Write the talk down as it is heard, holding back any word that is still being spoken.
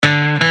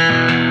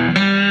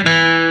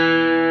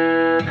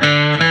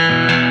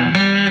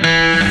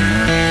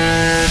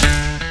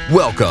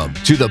Welcome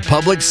to the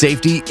Public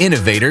Safety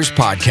Innovators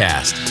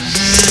Podcast.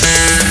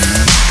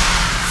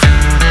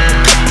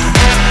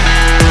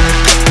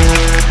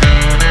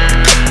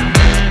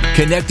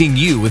 Connecting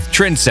you with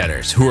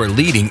trendsetters who are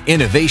leading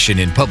innovation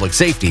in public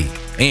safety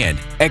and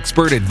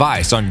expert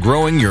advice on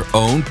growing your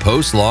own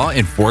post-law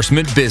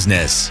enforcement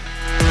business.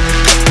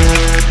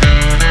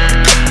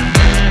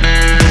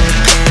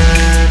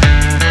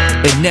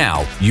 And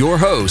now, your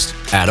host,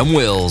 Adam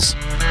Wills.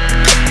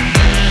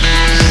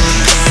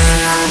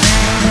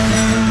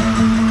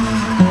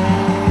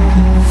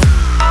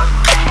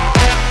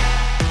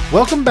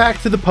 Welcome back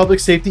to the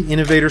Public Safety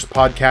Innovators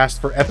Podcast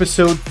for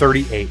episode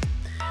 38.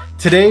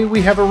 Today,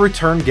 we have a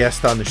return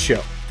guest on the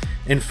show.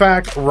 In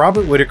fact,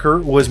 Robert Whitaker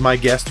was my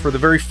guest for the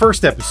very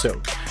first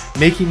episode,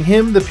 making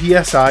him the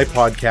PSI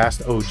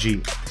Podcast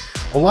OG.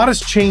 A lot has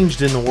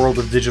changed in the world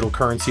of digital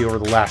currency over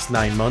the last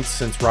 9 months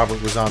since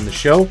Robert was on the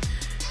show.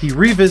 He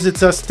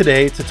revisits us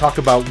today to talk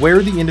about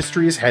where the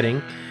industry is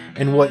heading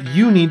and what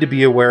you need to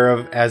be aware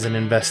of as an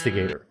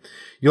investigator.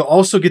 You'll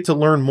also get to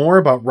learn more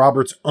about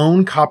Robert's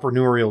own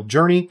coppreneurial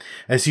journey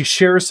as he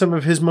shares some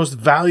of his most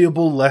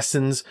valuable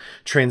lessons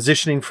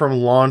transitioning from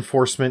law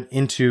enforcement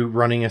into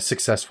running a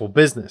successful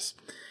business.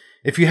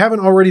 If you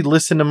haven't already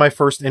listened to my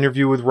first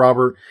interview with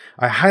Robert,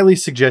 I highly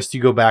suggest you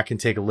go back and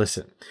take a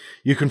listen.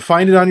 You can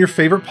find it on your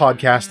favorite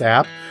podcast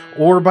app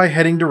or by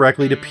heading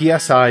directly to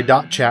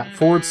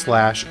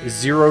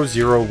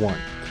psi.chat/001.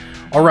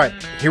 All right,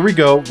 here we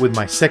go with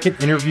my second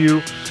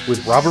interview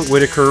with Robert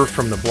Whitaker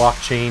from the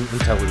Blockchain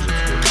Intelligence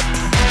Group.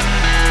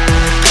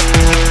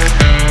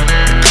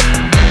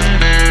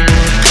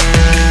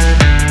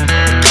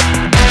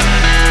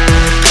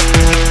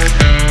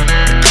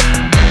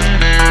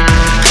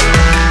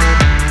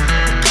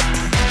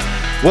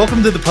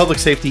 Welcome to the Public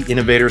Safety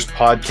Innovators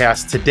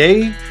Podcast.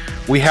 Today,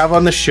 we have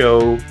on the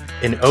show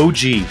an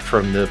OG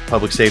from the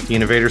Public Safety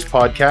Innovators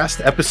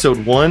Podcast,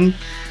 episode 1.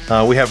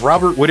 We have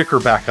Robert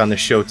Whitaker back on the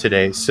show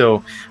today.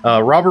 So,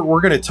 Robert,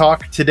 we're going to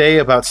talk today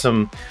about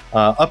some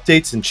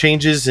updates and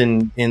changes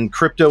in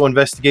crypto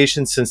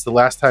investigations since the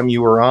last time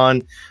you were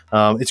on.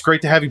 It's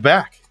great to have you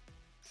back.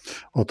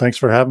 Well, thanks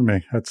for having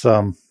me. It's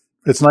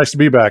nice to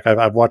be back.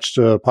 I've watched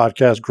the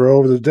podcast grow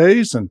over the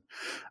days, and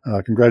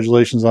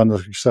congratulations on the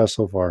success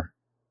so far.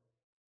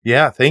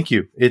 Yeah, thank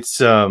you. It's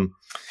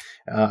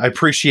I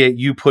appreciate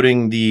you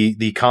putting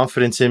the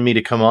confidence in me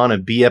to come on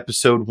and be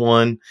episode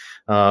 1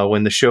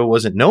 when the show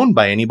wasn't known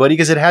by anybody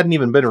because it hadn't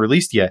even been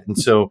released yet. And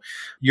so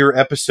your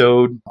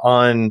episode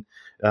on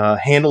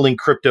handling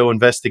crypto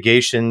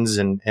investigations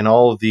and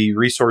all of the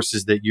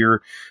resources that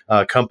your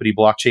company,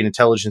 Blockchain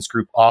Intelligence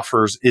Group,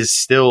 offers is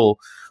still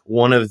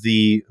one of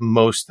the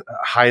most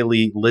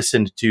highly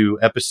listened to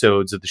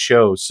episodes of the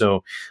show.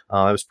 So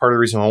that was part of the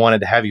reason I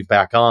wanted to have you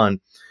back on.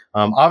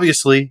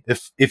 Obviously,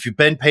 if you've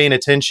been paying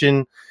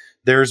attention,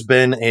 there's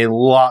been a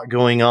lot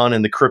going on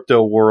in the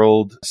crypto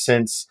world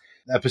since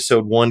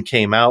episode 1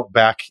 came out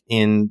back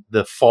in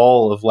the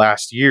fall of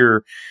last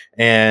year.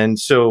 And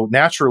so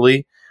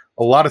naturally,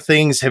 a lot of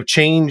things have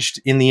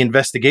changed in the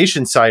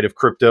investigation side of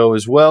crypto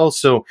as well.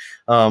 So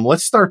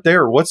let's start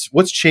there.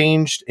 What's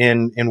changed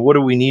and what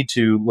do we need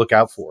to look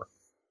out for?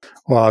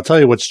 Well, I'll tell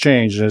you what's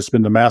changed, and it's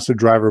been the massive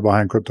driver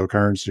behind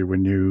cryptocurrency.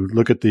 When you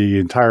look at the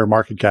entire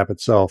market cap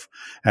itself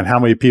and how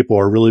many people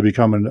are really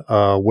becoming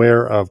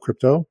aware of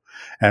crypto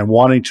and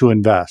wanting to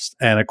invest.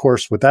 And of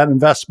course, with that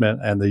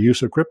investment and the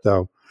use of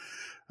crypto,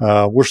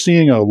 we're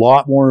seeing a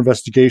lot more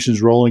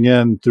investigations rolling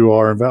in through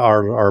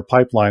our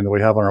pipeline that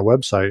we have on our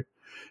website.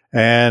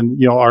 And,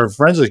 you know, our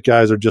forensic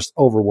guys are just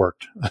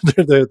overworked.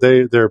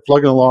 They're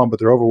plugging along, but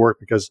they're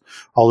overworked because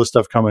all this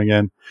stuff coming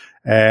in.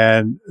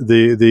 And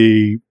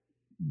the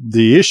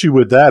issue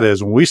with that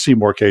is when we see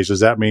more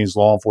cases, that means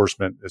law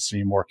enforcement is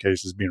seeing more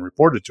cases being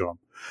reported to them.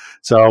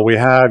 So we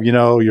have, you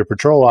know, your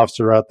patrol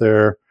officer out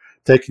there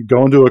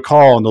going to a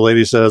call and the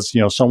lady says,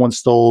 you know, someone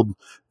stole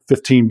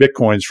 15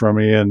 Bitcoins from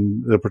me,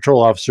 and the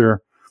patrol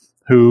officer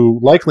who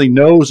likely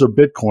knows of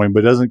Bitcoin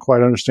but doesn't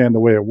quite understand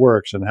the way it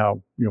works and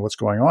how, you know, what's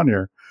going on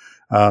here,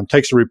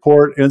 takes a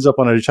report, ends up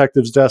on a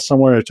detective's desk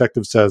somewhere. A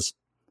detective says,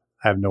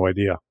 I have no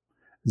idea.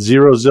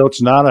 Zero,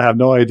 zilch, nada. I have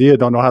no idea.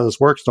 Don't know how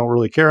this works. Don't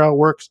really care how it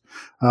works.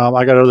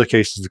 I got other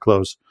cases to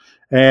close.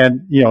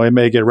 And, you know, it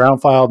may get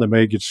round filed. It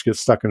may just get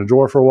stuck in a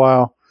drawer for a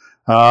while.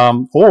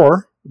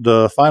 Or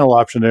the final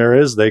option there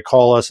is they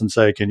call us and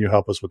say, can you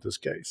help us with this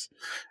case?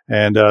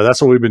 And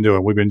that's what we've been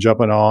doing. We've been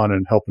jumping on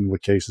and helping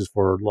with cases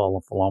for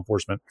law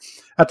enforcement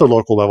at the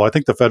local level. I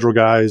think the federal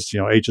guys, you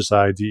know,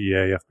 HSI,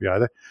 DEA,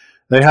 FBI,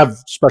 they have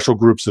special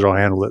groups that'll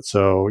handle it.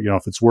 So, you know,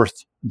 if it's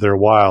worth their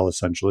while,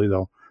 essentially,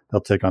 they'll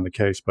take on the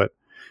case. But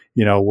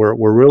you know,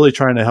 we're really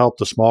trying to help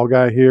the small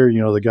guy here, you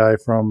know, the guy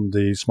from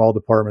the small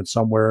department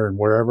somewhere and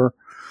wherever,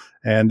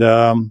 and,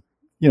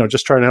 you know,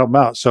 just trying to help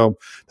them out. So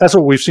that's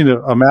what we've seen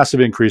a massive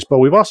increase, but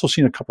we've also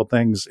seen a couple of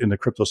things in the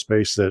crypto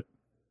space that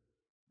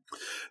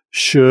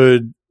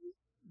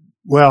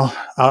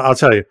I'll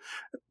tell you,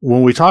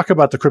 when we talk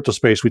about the crypto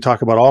space, we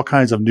talk about all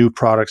kinds of new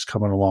products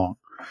coming along.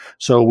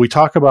 So we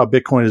talk about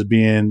Bitcoin as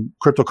being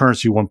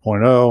cryptocurrency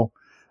 1.0.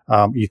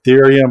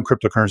 Ethereum,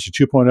 cryptocurrency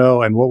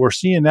 2.0. And what we're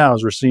seeing now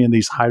is we're seeing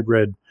these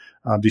hybrid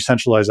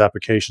decentralized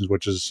applications,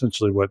 which is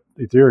essentially what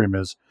Ethereum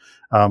is,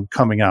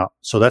 coming out.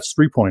 So that's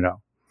 3.0.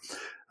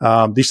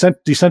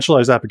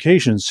 Decentralized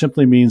applications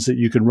simply means that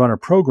you can run a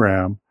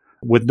program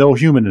with no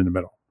human in the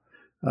middle,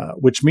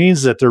 which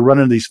means that they're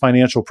running these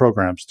financial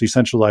programs,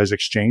 decentralized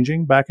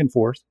exchanging back and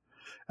forth,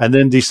 and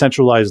then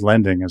decentralized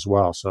lending as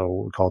well. So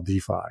what we call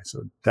DeFi.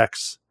 So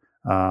DEX,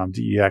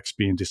 DEX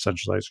being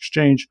decentralized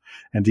exchange,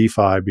 and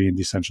DeFi being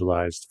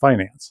decentralized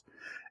finance.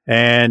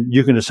 And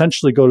you can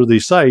essentially go to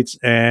these sites,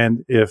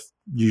 and if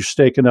you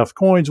stake enough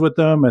coins with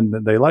them and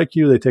they like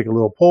you, they take a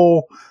little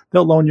poll,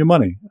 they'll loan you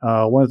money.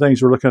 One of the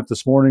things we're looking at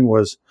this morning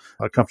was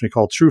a company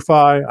called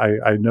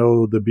TrueFi. I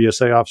know the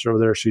BSA officer over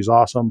there. She's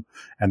awesome,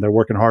 and they're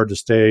working hard to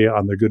stay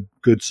on the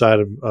good side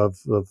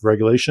of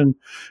regulation.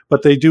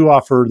 But they do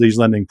offer these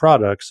lending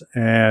products,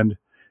 and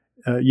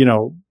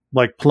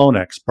like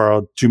Poloniex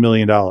borrowed $2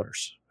 million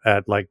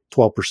at like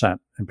 12%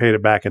 and paid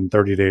it back in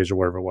 30 days or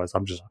whatever it was.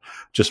 I'm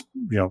just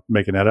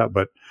making that up,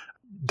 but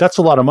that's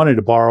a lot of money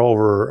to borrow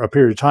over a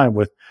period of time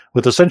with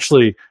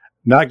essentially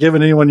not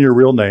giving anyone your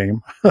real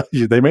name.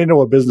 They may know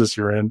what business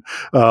you're in,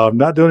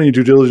 not doing any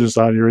due diligence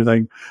on you or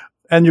anything,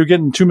 and you're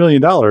getting $2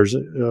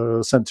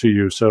 million sent to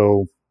you.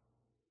 So,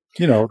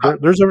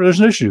 there's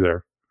an issue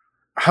there.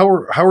 How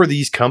are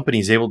these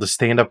companies able to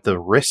stand up the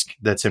risk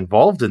that's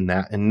involved in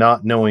that and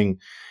not knowing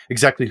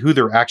exactly who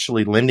they're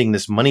actually lending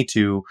this money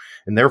to,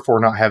 and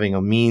therefore not having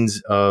a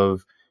means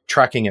of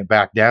tracking it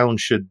back down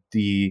should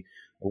the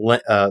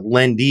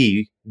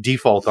lendee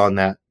default on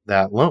that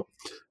loan?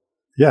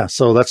 Yeah,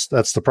 so that's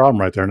the problem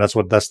right there, and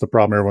that's the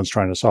problem everyone's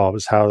trying to solve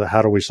is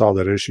how do we solve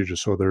that issue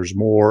just so there's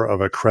more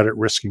of a credit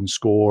risking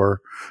score,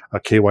 a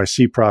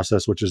KYC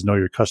process, which is know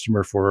your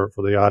customer for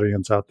the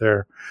audience out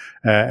there,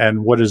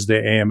 and what is the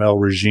AML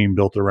regime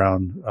built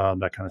around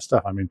that kind of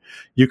stuff. I mean,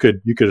 you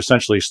could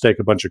essentially stake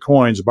a bunch of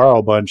coins, borrow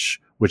a bunch,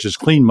 which is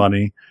clean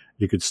money.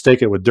 You could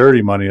stake it with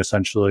dirty money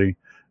essentially,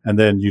 and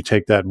then you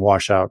take that and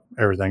wash out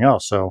everything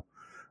else. So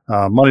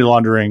money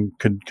laundering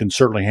can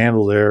certainly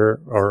handle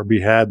there or be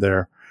had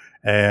there.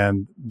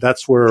 And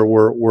that's where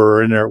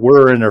we're in there.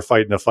 We're in there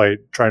fighting the fight,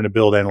 trying to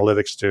build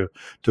analytics to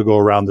go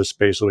around this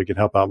space so we can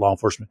help out law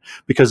enforcement,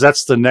 because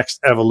that's the next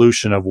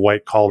evolution of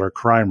white collar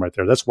crime right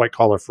there. That's white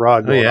collar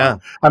fraud. Oh, yeah.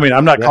 On. I mean,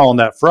 I'm not calling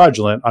that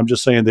fraudulent. I'm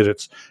just saying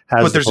that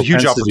but there's a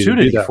huge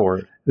opportunity for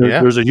it.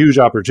 There's a huge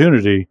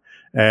opportunity.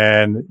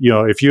 And,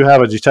 if you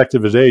have a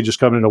detective today just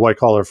coming into white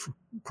collar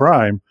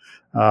crime,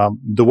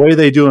 the way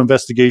they do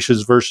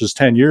investigations versus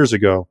 10 years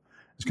ago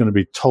is going to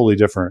be totally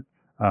different.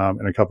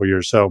 In a couple of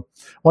years. So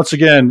once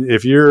again,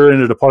 if you're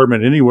in a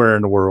department anywhere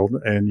in the world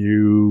and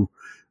you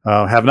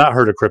have not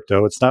heard of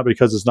crypto, it's not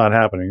because it's not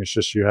happening. It's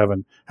just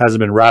hasn't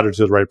been routed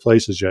to the right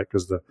places yet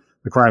because the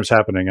crime's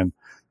happening.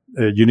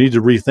 And you need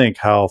to rethink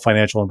how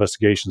financial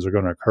investigations are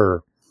going to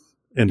occur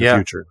in the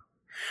future.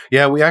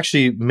 Yeah, we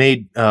actually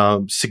made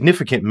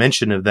significant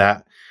mention of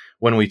that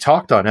when we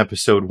talked on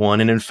episode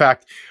 1. And in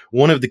fact,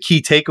 one of the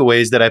key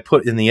takeaways that I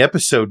put in the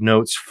episode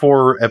notes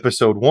for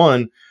episode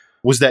 1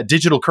 was that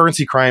digital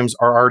currency crimes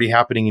are already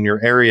happening in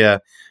your area.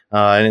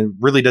 And it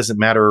really doesn't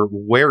matter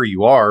where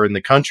you are in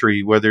the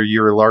country, whether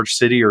you're a large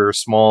city or a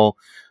small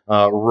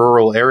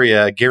rural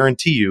area. I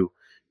guarantee you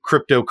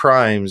crypto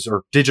crimes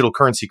or digital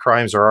currency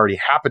crimes are already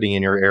happening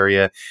in your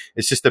area.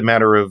 It's just a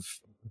matter of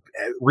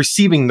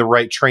receiving the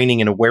right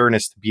training and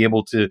awareness to be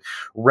able to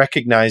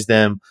recognize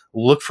them,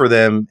 look for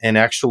them, and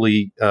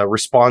actually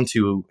respond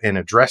to and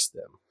address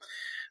them.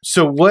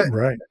 So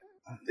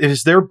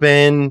has there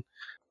been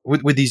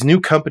with these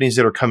new companies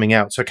that are coming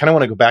out? So I kind of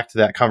want to go back to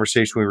that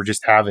conversation we were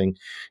just having,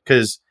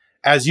 because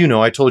as you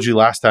know, I told you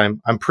last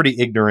time, I'm pretty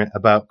ignorant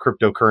about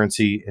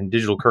cryptocurrency and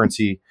digital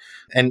currency.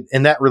 And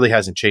that really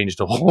hasn't changed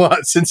a whole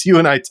lot since you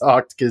and I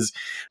talked, because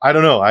I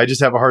don't know, I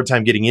just have a hard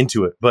time getting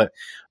into it. But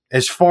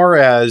as far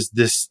as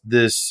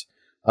this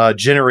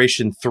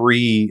generation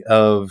 3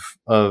 of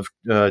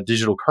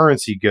digital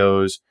currency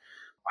goes,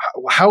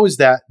 how is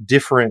that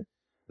different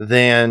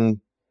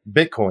than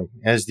Bitcoin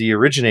as the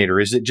originator?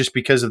 Is it just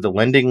because of the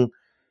lending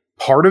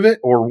part of it,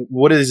 or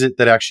what is it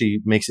that actually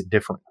makes it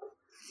different?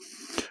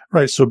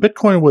 Right. So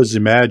Bitcoin was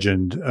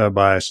imagined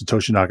by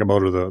Satoshi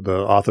Nakamoto, the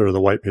author of the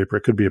white paper.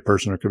 It could be a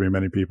person or it could be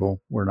many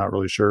people. We're not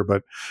really sure,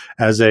 but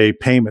as a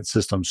payment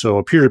system. So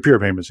a peer-to-peer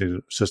payment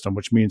system,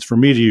 which means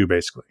from me to you,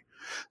 basically.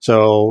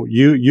 So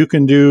you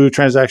can do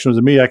transactions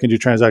with me. I can do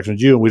transactions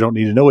with you, and we don't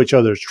need to know each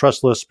other. It's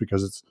trustless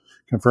because it's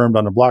confirmed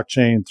on the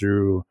blockchain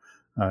through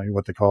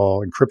what they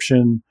call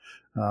encryption.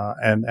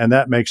 And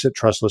that makes it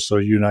trustless. So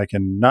you and I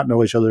can not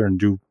know each other and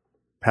do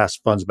pass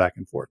funds back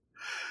and forth.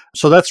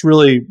 So that's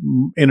really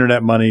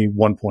Internet money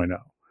 1.0.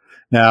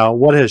 Now,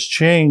 what has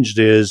changed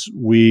is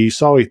we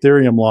saw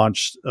Ethereum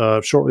launched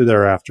shortly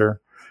thereafter,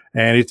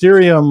 and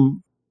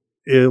Ethereum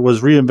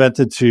was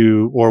invented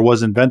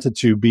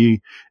to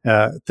be,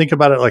 think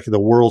about it like the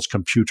world's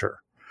computer.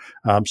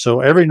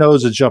 So every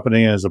node that's jumping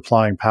in is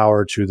applying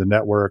power to the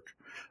network.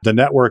 The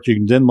network, you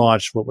can then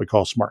launch what we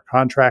call smart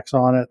contracts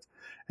on it.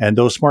 And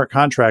those smart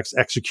contracts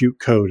execute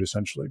code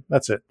essentially.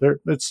 That's it.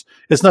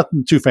 It's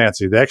nothing too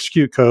fancy. They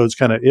execute codes,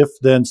 kind of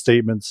if-then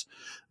statements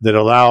that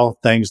allow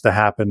things to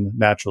happen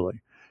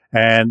naturally.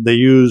 And they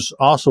use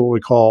also what we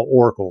call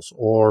oracles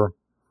or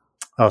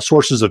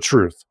sources of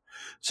truth.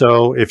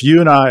 So if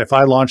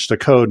I launched a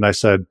code and I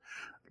said,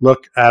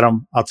 look,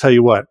 Adam, I'll tell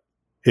you what,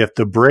 if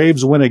the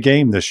Braves win a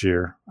game this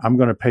year, I'm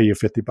going to pay you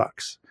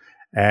 $50.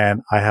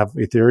 And I have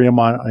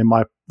Ethereum in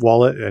my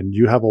wallet, and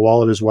you have a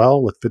wallet as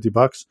well with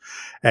 $50.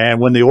 And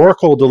when the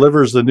Oracle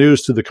delivers the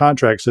news to the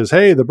contract, says,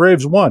 hey, the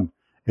Braves won,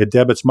 it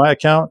debits my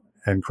account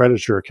and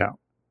credits your account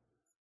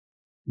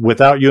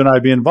without you and I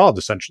being involved,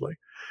 essentially.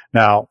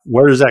 Now,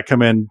 where does that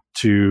come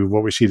into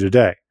what we see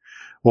today?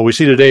 What we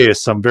see today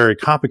is some very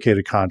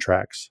complicated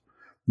contracts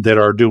that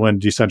are doing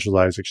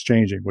decentralized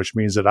exchanging, which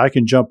means that I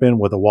can jump in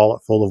with a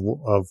wallet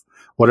full of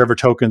whatever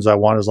tokens I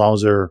want, as long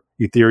as they're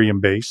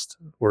Ethereum based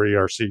or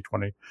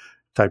ERC20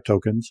 type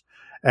tokens.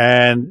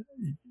 And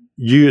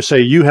you say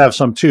you have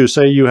some too.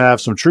 Say you have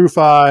some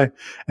TrueFi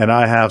and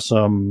I have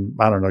some,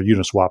 I don't know,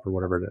 Uniswap or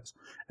whatever it is.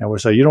 And we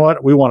say, you know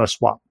what? We want to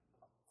swap.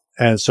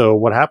 And so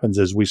what happens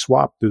is we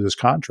swap through this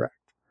contract.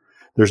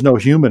 There's no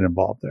human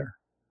involved there.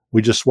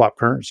 We just swap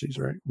currencies,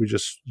 right?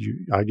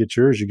 I get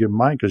yours, you give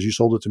mine because you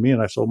sold it to me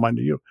and I sold mine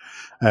to you.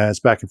 And it's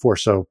back and forth.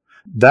 So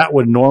that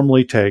would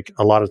normally take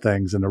a lot of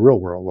things in the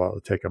real world. Well, it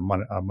would take a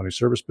money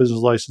service business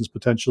license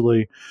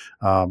potentially.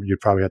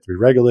 You'd probably have to be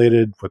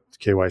regulated with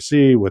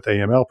KYC, with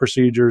AML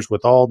procedures,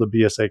 with all the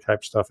BSA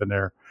type stuff in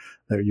there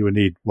that you would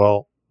need.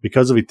 Well,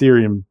 because of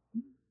Ethereum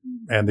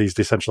and these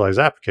decentralized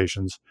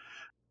applications,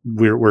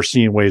 we're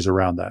seeing ways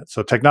around that.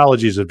 So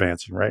technology is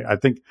advancing, right? I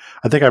think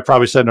I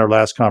probably said in our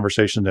last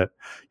conversation that,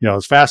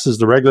 as fast as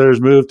the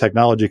regulators move,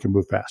 technology can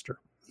move faster.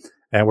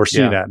 And we're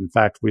seeing that. In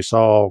fact, we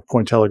saw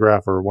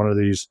Cointelegraph or one of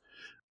these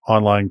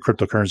online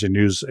cryptocurrency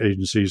news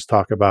agencies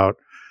talk about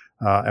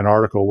an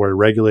article where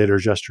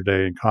regulators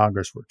yesterday in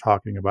Congress were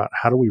talking about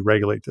how do we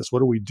regulate this? What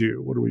do we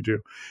do? What do we do?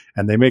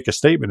 And they make a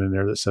statement in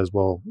there that says,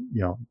 well,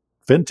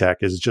 fintech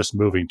is just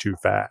moving too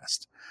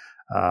fast.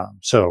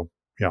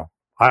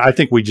 I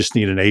think we just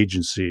need an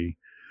agency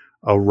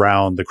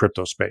around the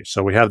crypto space.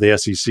 So we have the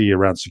SEC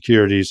around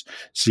securities,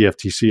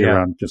 CFTC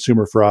around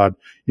consumer fraud.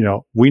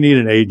 We need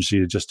an agency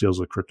that just deals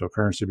with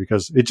cryptocurrency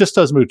because it just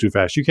does move too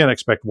fast. You can't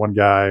expect one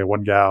guy,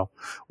 one gal,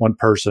 one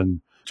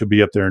person to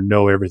be up there and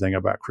know everything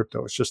about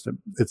crypto. It's just,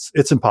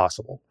 it's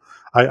impossible.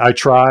 I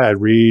try, I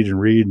read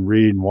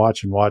and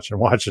watch. And,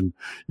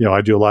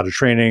 I do a lot of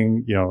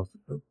training,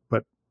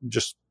 but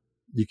just,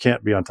 you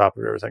can't be on top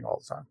of everything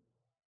all the time.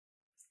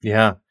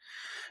 Yeah.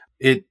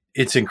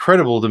 It's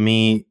incredible to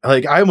me.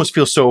 Like, I almost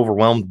feel so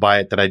overwhelmed by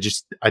it that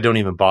I don't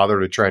even bother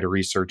to try to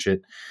research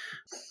it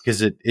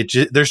because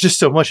there's just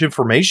so much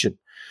information.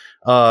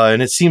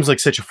 And it seems like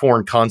such a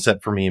foreign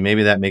concept for me.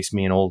 Maybe that makes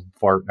me an old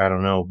fart. I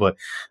don't know, but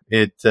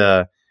it's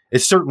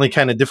certainly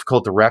kind of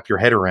difficult to wrap your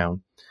head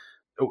around.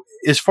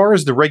 As far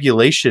as the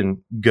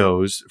regulation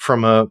goes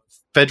from a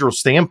federal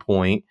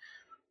standpoint,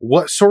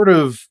 what sort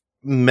of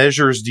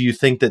measures do you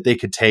think that they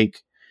could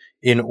take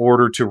in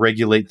order to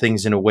regulate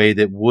things in a way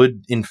that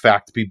would, in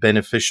fact, be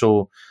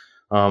beneficial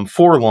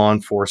for law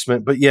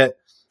enforcement? But yet,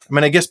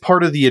 I guess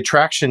part of the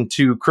attraction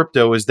to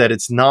crypto is that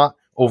it's not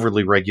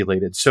overly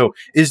regulated. So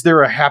is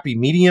there a happy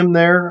medium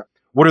there?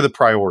 What are the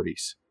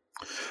priorities?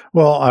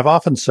 Well, I've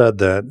often said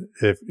that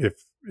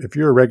if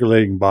you're a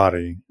regulating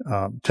body,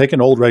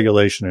 taking old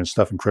regulation and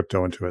stuffing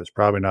crypto into it is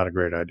probably not a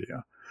great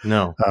idea.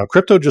 No,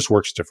 crypto just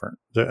works different.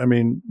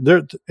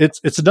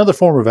 It's another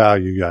form of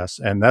value, yes,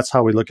 and that's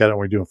how we look at it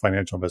when we do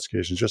financial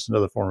investigations. Just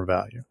another form of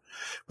value,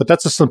 but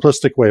that's a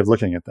simplistic way of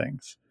looking at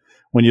things.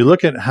 When you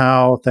look at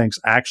how things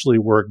actually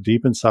work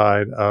deep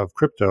inside of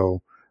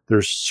crypto,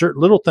 there's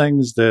certain little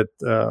things that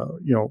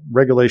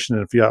regulation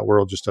in the fiat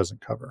world just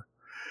doesn't cover.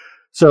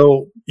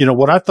 So,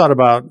 what I've thought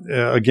about,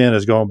 again,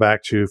 is going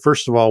back to,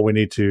 first of all, we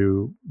need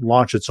to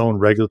launch its own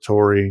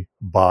regulatory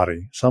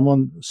body,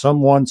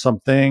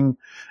 something,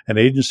 an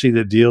agency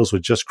that deals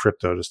with just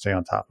crypto to stay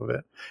on top of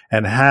it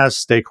and has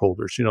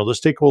stakeholders.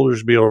 The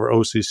stakeholders be over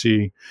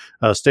OCC,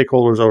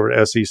 stakeholders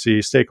over SEC,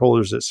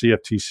 stakeholders at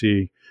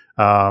CFTC,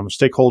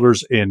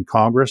 stakeholders in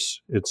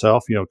Congress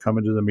itself,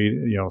 coming to the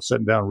meeting,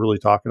 sitting down, really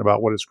talking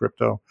about what is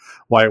crypto,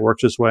 why it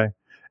works this way,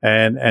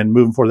 and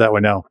moving forward that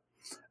way. Now,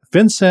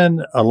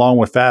 FinCEN along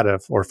with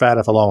FATF, or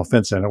FATF along with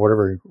FinCEN, or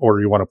whatever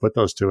order you want to put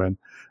those two in.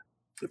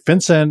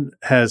 FinCEN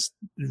has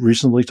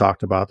recently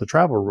talked about the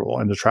travel rule,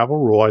 and the travel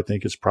rule, I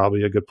think, is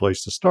probably a good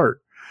place to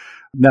start.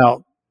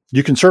 Now,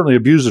 you can certainly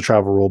abuse the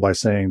travel rule by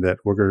saying that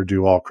we're going to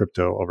do all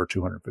crypto over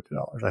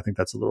 $250. I think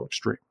that's a little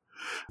extreme.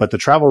 But the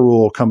travel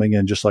rule coming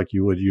in just like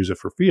you would use it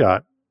for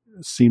fiat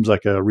seems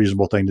like a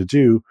reasonable thing to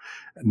do.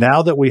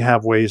 Now that we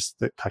have ways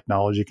that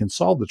technology can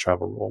solve the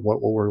travel rule,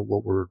 what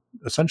we're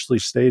essentially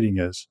stating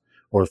is,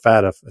 or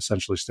FATF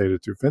essentially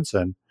stated through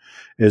FinCEN,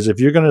 is if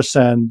you're going to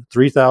send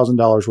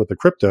 $3,000 worth of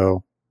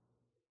crypto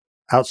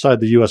outside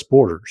the U.S.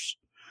 borders,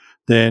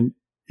 then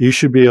you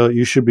should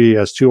be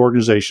as two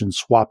organizations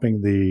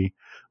swapping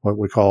what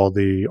we call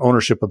the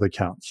ownership of the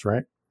accounts,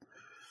 right?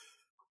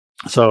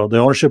 So the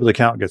ownership of the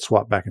account gets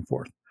swapped back and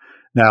forth.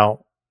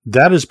 Now,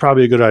 that is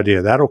probably a good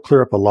idea. That'll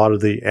clear up a lot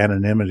of the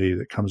anonymity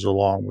that comes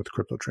along with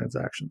crypto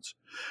transactions.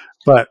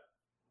 But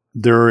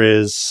there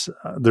is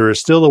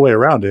still a way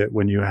around it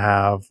when you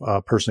have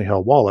personally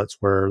held wallets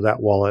where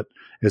that wallet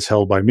is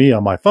held by me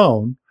on my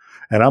phone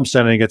and I'm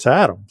sending it to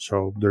Adam.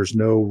 So there's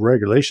no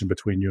regulation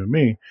between you and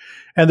me.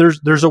 And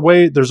there's a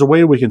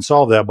way we can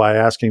solve that by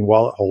asking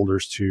wallet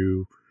holders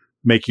to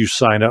make you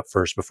sign up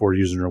first before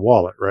using your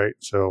wallet, right?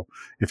 So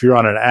if you're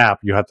on an app,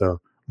 you have to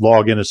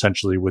log in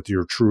essentially with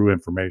your true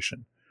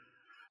information.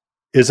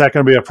 Is that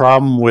going to be a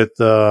problem with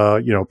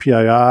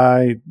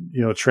PII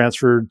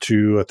transferred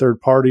to a third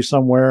party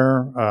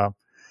somewhere?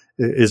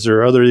 Is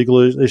there other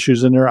legal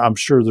issues in there? I'm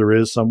sure there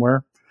is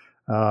somewhere,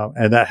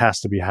 and that has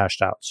to be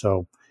hashed out.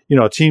 So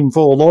a team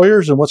full of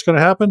lawyers, and what's going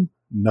to happen?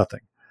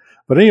 Nothing.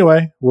 But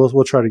anyway,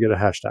 we'll try to get it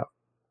hashed out.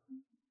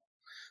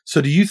 So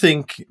do you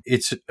think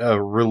it's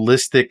a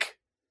realistic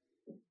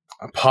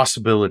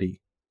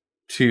possibility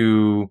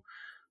to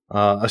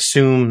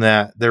assume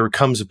that there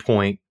comes a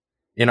point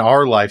in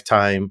our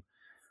lifetime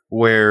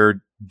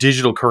where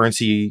digital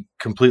currency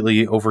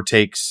completely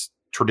overtakes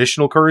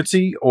traditional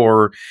currency,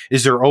 or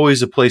is there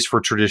always a place for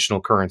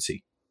traditional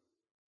currency?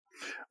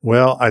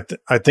 Well,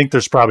 I think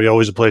there's probably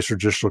always a place for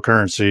digital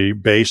currency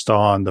based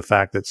on the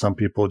fact that some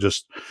people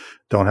just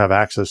don't have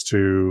access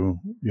to,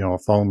 a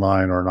phone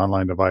line or an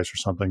online device or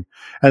something.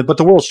 But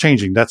the world's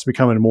changing. That's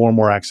becoming more and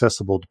more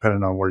accessible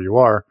depending on where you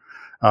are.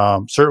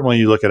 Certainly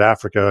you look at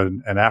Africa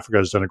and Africa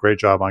has done a great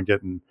job on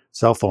getting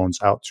cell phones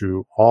out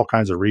to all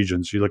kinds of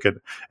regions. You look at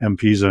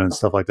M-Pesa and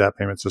stuff like that,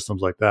 payment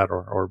systems like that,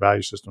 or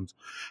value systems.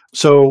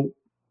 So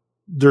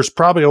there's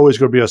probably always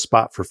going to be a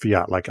spot for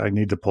fiat. Like I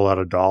need to pull out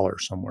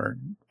 $1 somewhere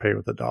and pay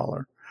with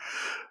 $1.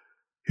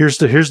 Here's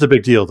the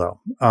big deal though.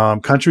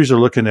 Countries are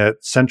looking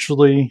at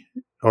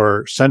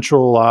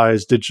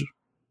centralized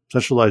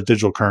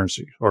digital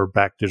currency or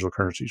backed digital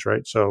currencies,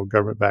 right? So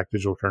government backed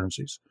digital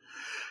currencies.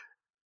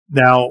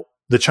 Now,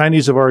 the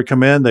Chinese have already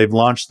come in. They've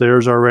launched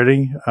theirs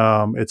already.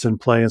 It's in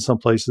play in some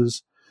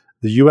places.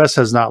 The U.S.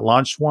 has not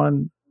launched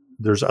one.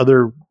 There's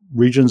other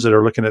regions that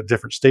are looking at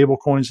different stable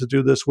coins to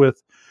do this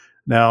with.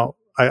 Now,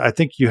 I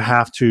think you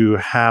have to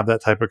have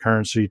that type of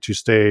currency to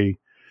stay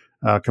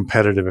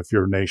competitive if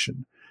you're a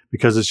nation,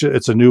 because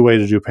it's a new way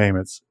to do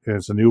payments.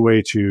 It's a new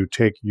way to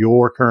take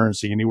your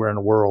currency anywhere in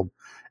the world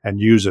and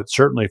use it,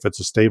 certainly if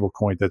it's a stable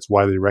coin that's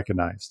widely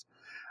recognized.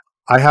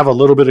 I have a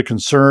little bit of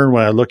concern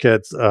when I look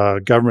at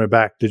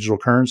government-backed digital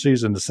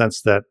currencies in the sense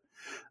that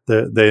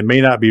they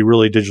may not be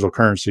really digital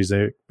currencies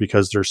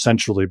because they're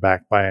centrally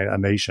backed by a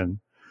nation.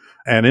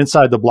 And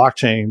inside the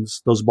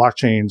blockchains, those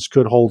blockchains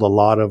could hold a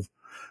lot of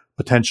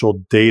potential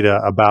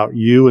data about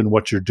you and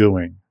what you're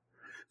doing.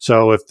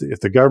 So if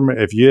the government,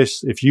 if you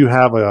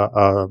have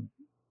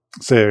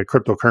say a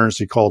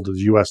cryptocurrency called the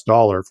US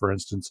dollar, for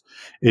instance,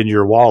 in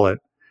your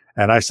wallet,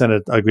 and I send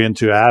it again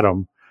to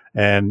Adam,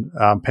 and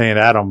I'm paying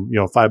Adam,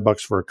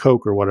 $5 for a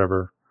Coke or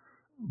whatever.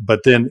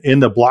 But then in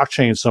the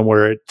blockchain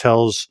somewhere, it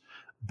tells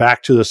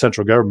back to the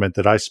central government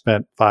that I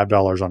spent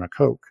 $5 on a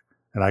Coke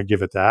and I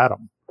give it to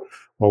Adam.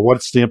 Well,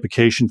 what's the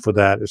implication for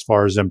that as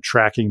far as them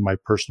tracking my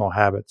personal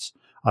habits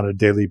on a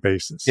daily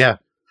basis? Yeah.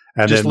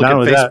 And just then look not at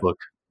only Facebook.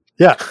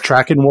 that,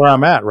 tracking where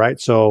I'm at, right?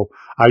 So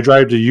I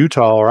drive to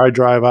Utah or I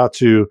drive out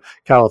to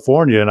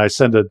California and I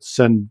send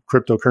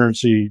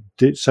cryptocurrency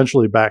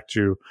essentially back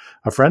to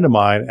a friend of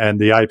mine, and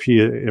the IP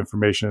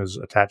information is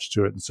attached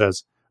to it and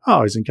says,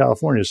 oh, he's in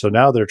California. So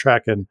now they're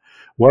tracking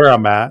where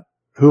I'm at,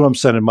 who I'm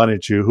sending money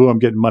to, who I'm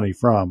getting money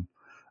from,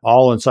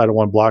 all inside of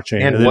one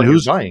blockchain. And then what you're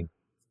buying.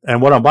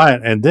 And what I'm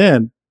buying. And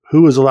then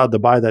who is allowed to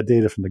buy that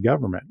data from the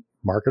government?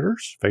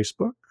 Marketers,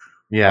 Facebook?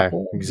 Yeah,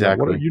 Apple,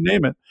 exactly. You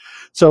name it.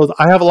 So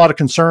I have a lot of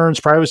concerns,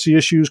 privacy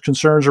issues,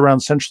 concerns around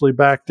centrally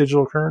backed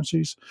digital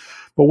currencies,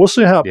 but we'll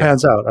see how it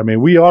pans out. I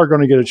mean, we are going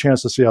to get a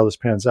chance to see how this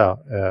pans out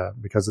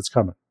because it's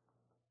coming.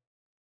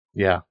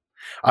 Yeah.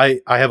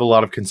 I have a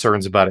lot of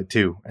concerns about it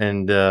too,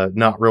 and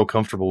not real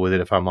comfortable with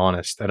it, if I'm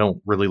honest. I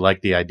don't really like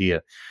the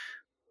idea.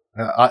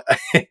 If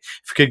I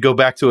could go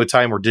back to a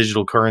time where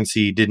digital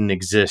currency didn't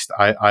exist,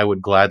 I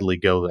would gladly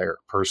go there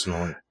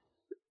personally.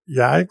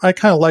 Yeah, I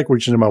kind of like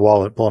reaching in my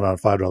wallet, pulling out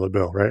a $5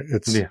 bill, right?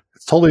 It's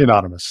totally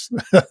anonymous.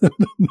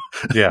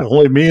 Yeah.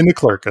 Only me and the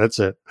clerk. That's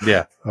it.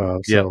 Yeah.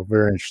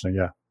 Very interesting.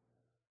 Yeah.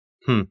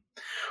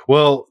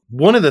 Well,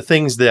 one of the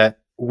things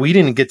that we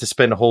didn't get to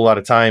spend a whole lot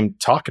of time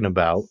talking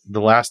about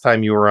the last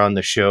time you were on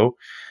the show,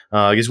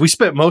 because we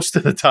spent most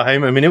of the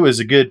time, I mean, it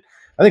was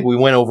I think we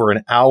went over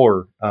an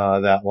hour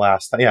that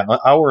last time. Yeah, an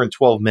hour and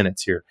 12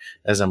 minutes here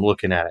as I'm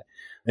looking at it.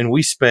 And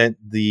we spent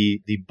the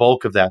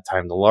bulk of that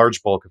time, the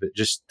large bulk of it,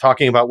 just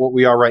talking about what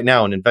we are right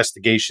now and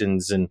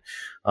investigations and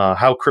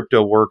how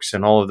crypto works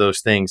and all of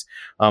those things,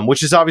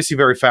 which is obviously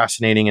very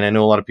fascinating. And I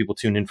know a lot of people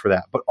tune in for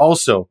that. But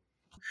also,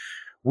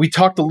 we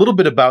talked a little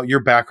bit about your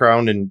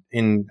background and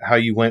in how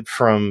you went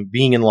from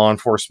being in law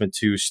enforcement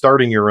to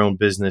starting your own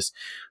business.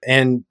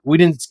 And we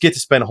didn't get to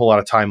spend a whole lot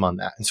of time on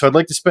that. And so I'd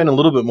like to spend a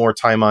little bit more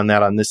time on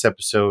that on this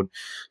episode,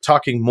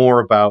 talking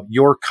more about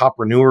your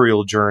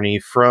copreneurial journey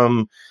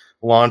from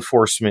law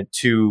enforcement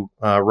to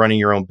running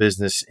your own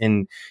business.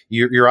 And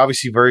you're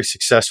obviously very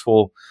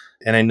successful.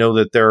 And I know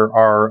that there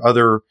are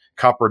other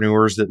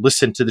coppreneurs that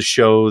listen to the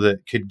show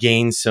that could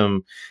gain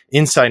some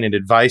insight and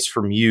advice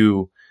from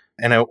you.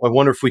 And I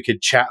wonder if we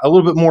could chat a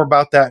little bit more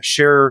about that,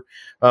 share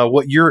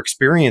what your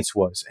experience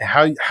was,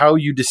 how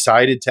you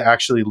decided to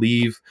actually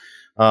leave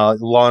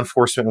law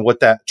enforcement and what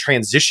that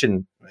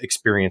transition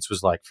experience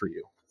was like for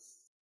you.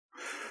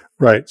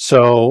 Right.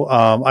 So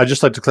I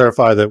just like to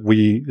clarify that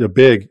the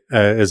BIG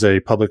is a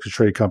publicly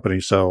traded company,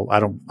 so I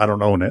don't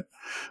own it.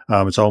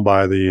 It's owned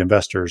by the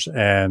investors,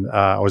 and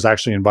I was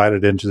actually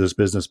invited into this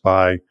business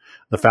by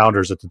the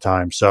founders at the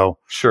time. So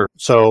sure.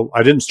 So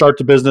I didn't start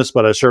the business,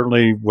 but I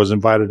certainly was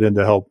invited in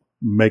to help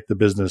make the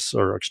business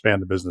or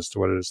expand the business to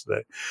what it is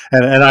today.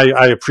 And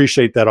I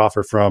appreciate that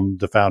offer from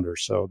the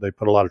founders. So they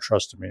put a lot of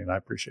trust in me, and I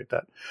appreciate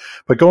that.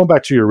 But going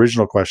back to your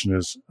original question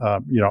is,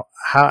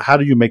 how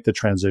do you make the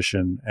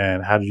transition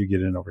and how did you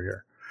get in over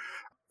here?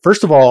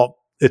 First of all,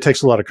 it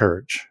takes a lot of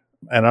courage.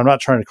 And I'm not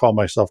trying to call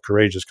myself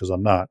courageous because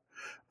I'm not,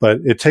 but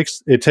it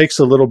takes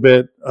a little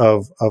bit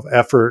of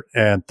effort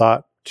and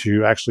thought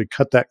to actually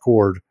cut that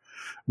cord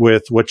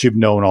with what you've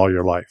known all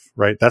your life,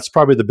 right? That's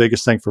probably the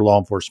biggest thing for law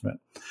enforcement.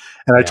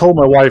 And I told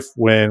my wife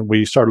when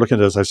we started looking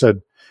at this, I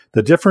said,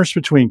 the difference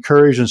between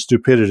courage and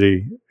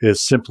stupidity is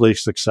simply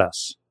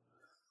success.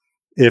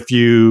 If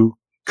you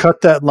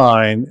cut that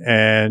line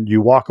and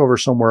you walk over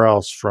somewhere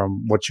else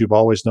from what you've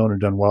always known and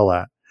done well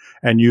at,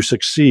 and you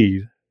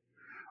succeed,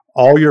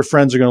 all your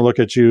friends are going to look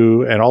at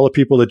you and all the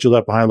people that you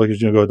left behind look at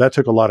you and go, that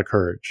took a lot of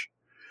courage.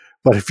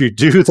 But if you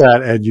do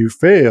that and you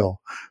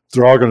fail,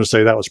 they're all going to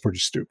say that was pretty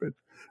stupid.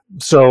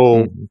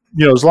 So,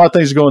 there's a lot of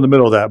things that go in the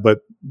middle of that,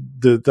 but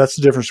that's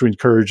the difference between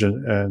courage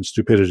and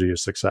stupidity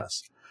is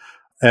success.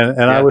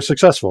 And I was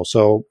successful.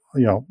 So,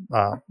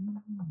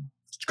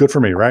 it's good for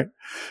me, right?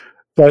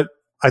 But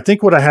I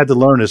think what I had to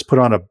learn is put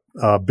on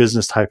a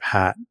business type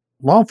hat.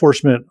 Law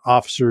enforcement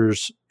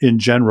officers in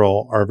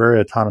general are very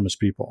autonomous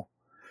people.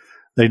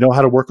 They know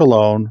how to work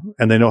alone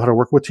and they know how to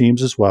work with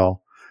teams as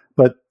well.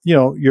 But,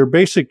 your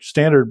basic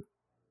standard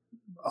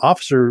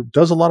officer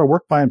does a lot of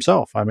work by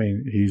himself. I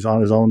mean, he's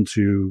on his own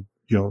to,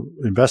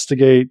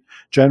 investigate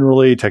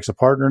generally, takes a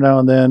partner now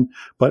and then,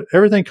 but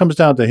everything comes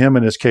down to him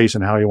and his case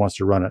and how he wants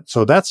to run it.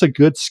 So that's a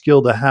good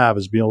skill to have,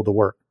 is being able to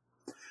work.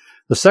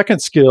 The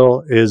second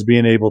skill is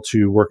being able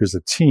to work as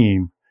a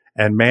team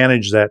and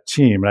manage that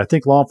team. And I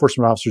think law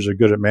enforcement officers are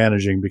good at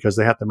managing because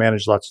they have to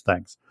manage lots of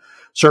things.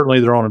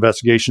 Certainly their own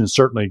investigations,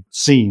 certainly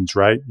scenes,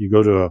 right? You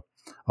go to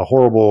a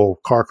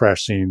horrible car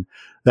crash scene.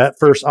 That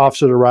first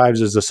officer that arrives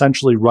is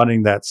essentially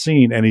running that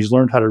scene, and he's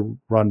learned how to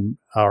run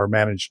or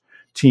manage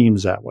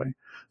teams that way.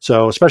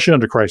 So, especially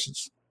under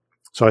crisis.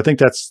 So I think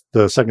that's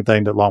the second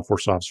thing that law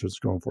enforcement officers is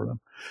going for them.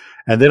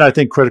 And then I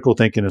think critical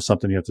thinking is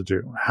something you have to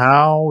do.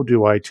 How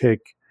do I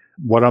take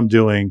what I'm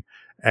doing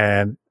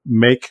and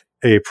make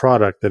a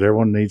product that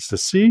everyone needs to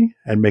see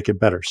and make it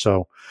better?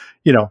 So,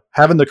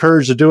 having the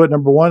courage to do it,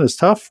 number one, is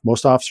tough.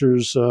 Most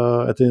officers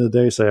at the end of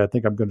the day say, I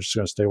think I'm just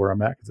going to stay where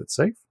I'm at because it's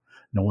safe.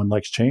 No one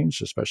likes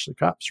change, especially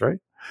cops, right?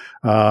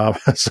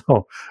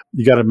 So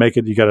you got to make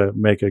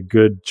a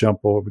good jump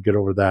over, get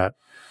over that,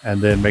 and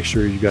then make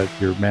sure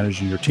you're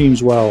managing your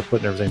teams well,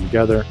 putting everything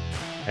together,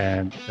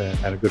 and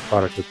a good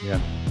product at the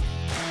end.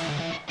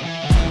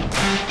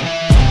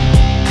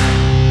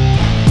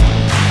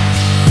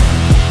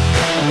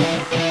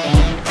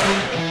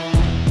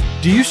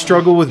 Do you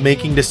struggle with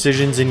making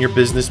decisions in your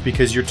business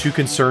because you're too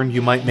concerned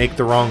you might make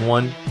the wrong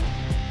one?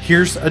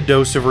 Here's a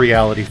dose of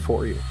reality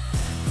for you.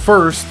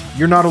 First,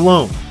 you're not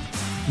alone.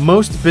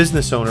 Most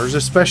business owners,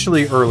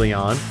 especially early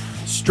on,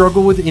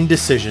 struggle with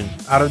indecision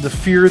out of the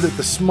fear that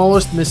the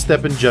smallest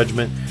misstep in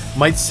judgment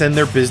might send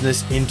their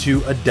business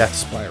into a death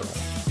spiral.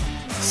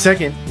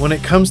 Second, when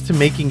it comes to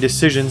making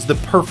decisions, the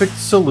perfect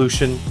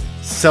solution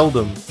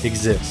seldom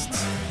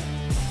exists.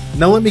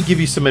 Now let me give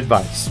you some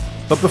advice,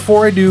 but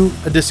before I do,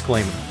 a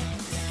disclaimer.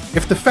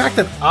 If the fact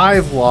that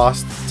I've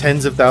lost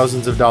tens of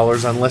thousands of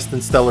dollars on less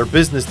than stellar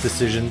business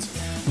decisions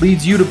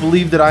leads you to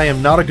believe that I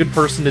am not a good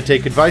person to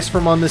take advice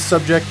from on this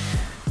subject,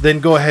 then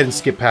go ahead and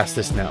skip past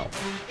this now.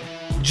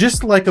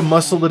 Just like a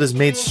muscle that is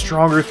made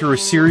stronger through a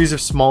series of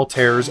small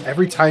tears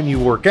every time you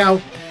work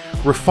out,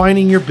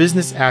 refining your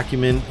business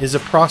acumen is a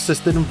process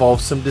that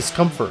involves some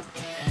discomfort.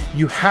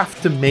 You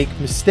have to make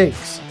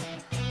mistakes.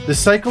 The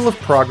cycle of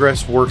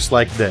progress works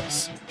like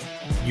this.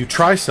 You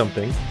try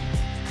something,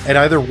 it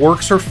either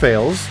works or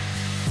fails.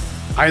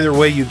 Either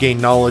way, you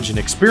gain knowledge and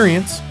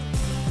experience.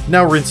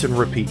 Now rinse and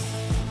repeat.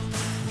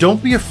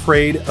 Don't be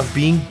afraid of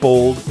being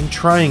bold and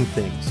trying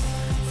things.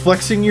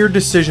 Flexing your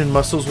decision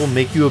muscles will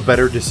make you a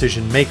better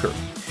decision maker.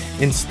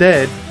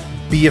 Instead,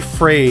 be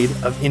afraid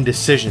of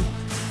indecision.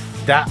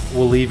 That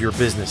will leave your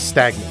business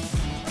stagnant.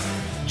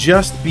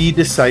 Just be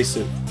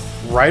decisive.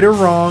 Right or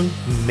wrong,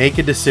 make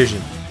a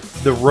decision.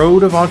 The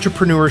road of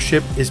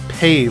entrepreneurship is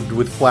paved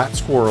with flat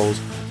squirrels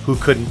who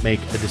couldn't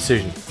make a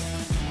decision.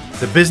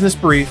 The Business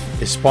Brief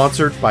is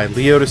sponsored by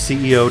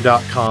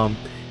LeoToCEO.com.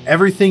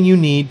 Everything you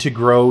need to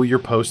grow your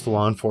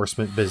post-law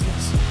enforcement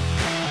business.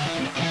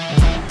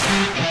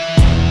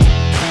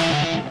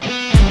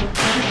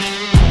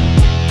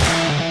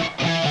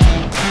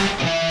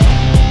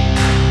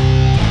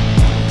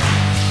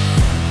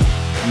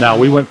 Now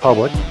we went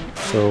public,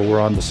 so we're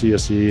on the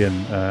CSE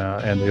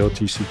and the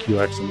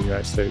OTCQX in the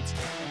United States,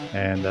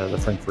 and the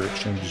Frankfurt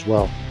Exchange as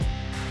well.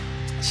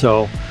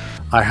 So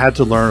I had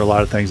to learn a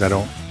lot of things I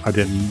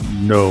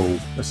didn't know,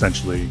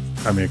 essentially.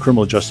 I mean, a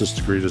criminal justice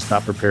degree does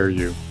not prepare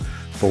you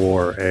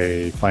for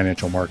a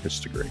financial markets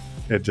degree.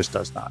 It just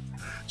does not.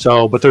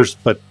 So, but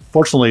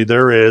fortunately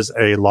there is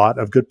a lot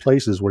of good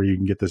places where you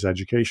can get this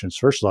education.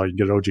 First of all, you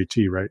can get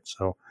OJT, right?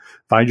 So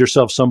find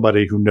yourself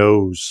somebody who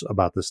knows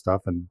about this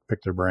stuff and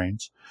pick their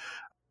brains.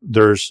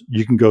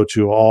 You can go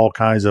to all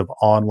kinds of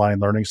online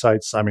learning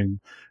sites. I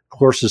mean,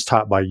 courses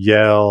taught by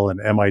Yale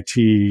and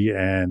MIT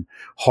and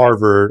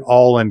Harvard,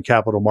 all in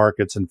capital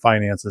markets and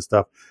finance and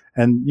stuff.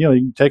 And, you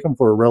can take them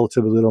for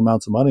relatively little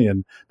amounts of money,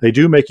 and they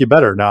do make you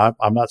better. Now,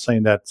 I'm not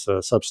saying that's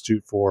a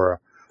substitute for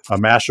a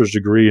master's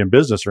degree in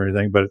business or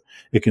anything, but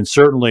it can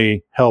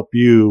certainly help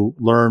you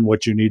learn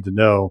what you need to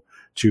know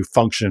to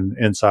function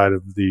inside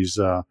of these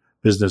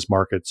business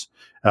markets,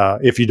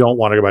 if you don't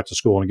want to go back to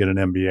school and get an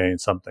MBA in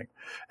something.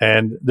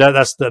 And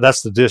that's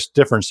the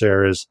difference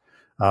there is,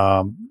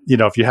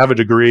 if you have a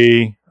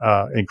degree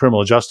in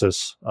criminal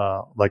justice,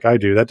 like I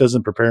do, that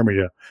doesn't prepare me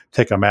to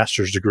take a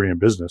master's degree in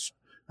business.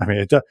 I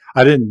mean,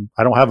 I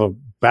don't have a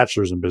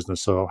bachelor's in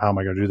business, so how am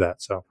I going to do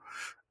that? So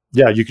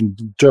yeah, you can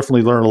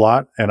definitely learn a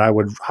lot, and I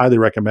would highly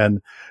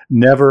recommend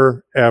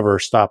never, ever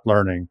stop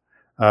learning.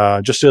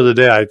 Just the other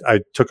day,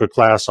 I took a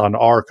class on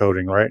R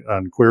coding, right,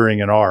 on querying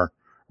in R,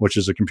 which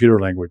is a computer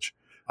language.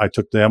 I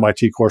took the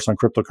MIT course on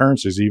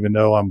cryptocurrencies, even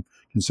though I'm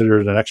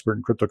considered an expert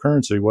in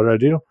cryptocurrency. What did I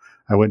do?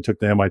 I went and took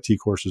the MIT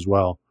course as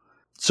well.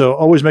 So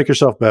always make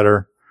yourself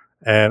better,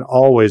 and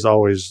always,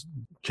 always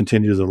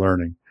continue the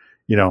learning.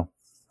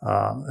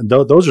 And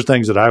those are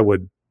things that I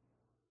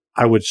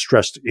would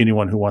stress to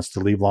anyone who wants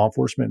to leave law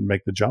enforcement and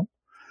make the jump.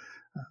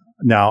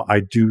 Now,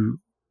 you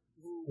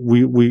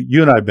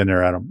and I have been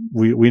there, Adam.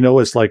 We know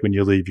it's like when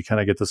you leave, you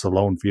kind of get this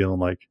alone feeling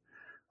like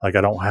I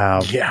don't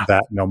have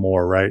that no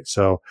more, right?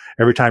 So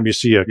every time you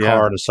see a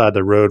car on the side of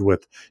the road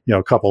with,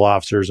 a couple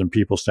officers and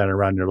people standing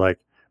around, you're like,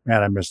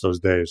 man, I miss those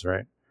days,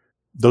 right?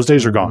 Those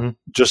days are gone.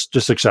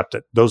 Just accept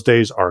it. Those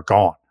days are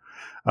gone.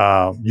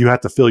 You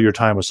have to fill your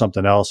time with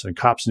something else, and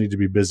cops need to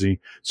be busy.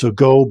 So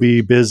go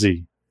be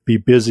busy. Be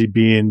busy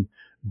being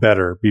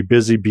better. Be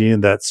busy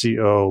being that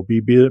CEO. Be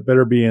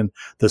better being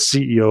the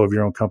CEO of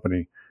your own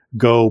company.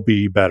 Go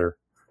be better.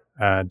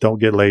 Don't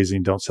get lazy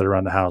and don't sit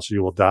around the house.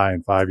 You will die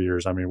in 5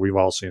 years. I mean, we've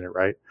all seen it,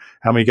 right?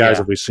 How many guys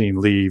have we seen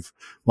leave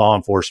law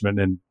enforcement,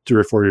 and 3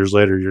 or 4 years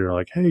later, you're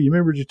like, hey, you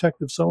remember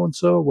Detective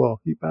so-and-so? Well,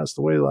 he passed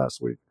away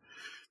last week.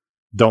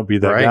 Don't be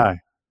that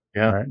guy.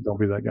 Yeah. Right? Don't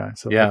be that guy.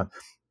 So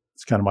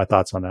it's kind of my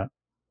thoughts on that.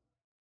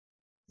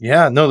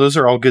 Yeah, no, those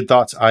are all good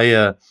thoughts.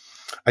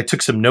 I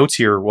took some notes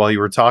here while you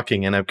were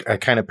talking, and I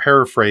kind of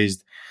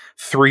paraphrased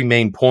 3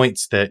 main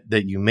points that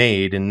you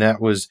made. And that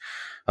was,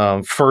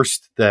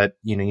 first, that,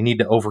 you need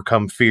to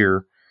overcome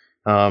fear.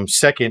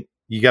 Second,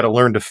 you got to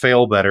learn to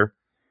fail better.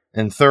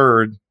 And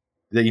third,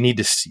 that you need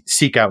to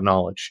seek out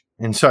knowledge.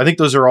 And so I think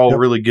those are all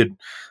really good,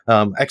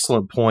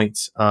 excellent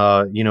points.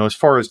 As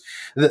far as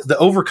the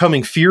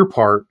overcoming fear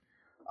part,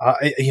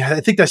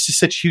 I think that's just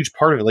such a huge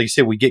part of it. Like you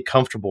said, we get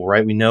comfortable,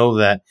 right? We know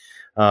that,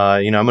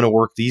 I'm going to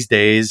work these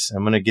days.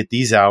 I'm going to get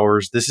these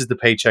hours. This is the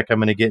paycheck I'm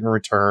going to get in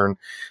return.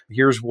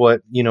 Here's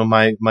what,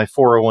 my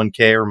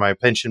 401k or my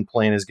pension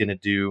plan is going to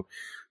do.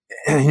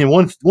 And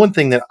one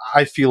thing that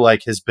I feel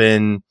like has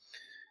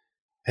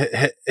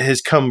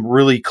come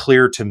really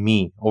clear to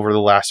me over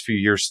the last few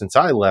years since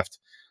I left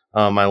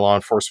my law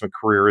enforcement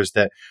career is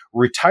that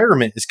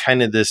retirement is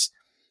kind of this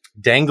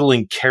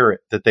dangling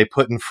carrot that they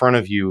put in front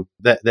of you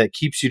that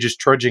keeps you just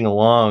trudging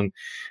along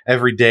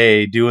every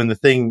day, doing the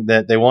thing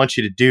that they want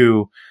you to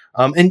do.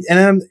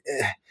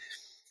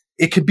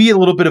 It could be a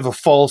little bit of a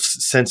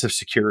false sense of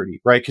security,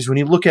 right? Because when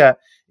you look at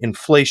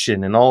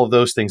inflation and all of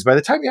those things, by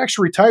the time you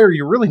actually retire,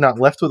 you're really not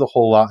left with a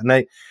whole lot. And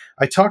I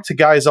talk to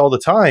guys all the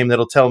time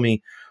that'll tell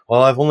me,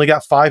 well, I've only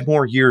got 5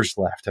 more years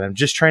left, and I'm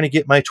just trying to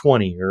get my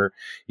 20, or,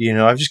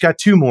 I've just got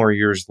 2 more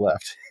years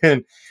left.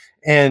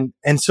 And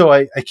so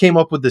I came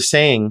up with the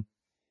saying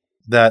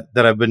that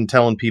I've been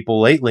telling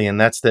people lately, and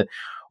that's that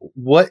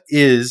what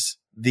is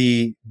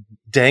the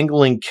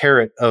dangling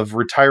carrot of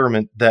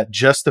retirement that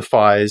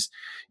justifies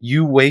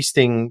you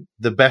wasting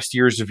the best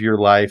years of your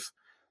life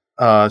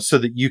so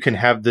that you can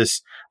have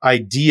this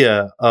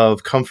idea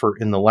of comfort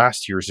in the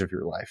last years of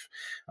your life.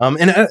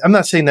 And I'm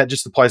not saying that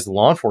just applies to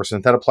law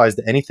enforcement. That applies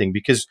to anything,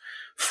 because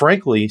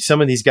frankly,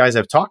 some of these guys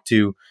I've talked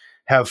to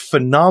have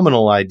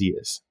phenomenal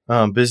ideas,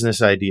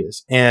 business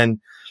ideas. And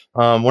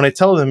when I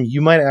tell them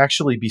you might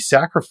actually be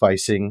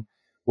sacrificing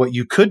what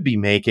you could be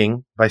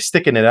making by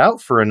sticking it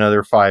out for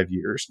another 5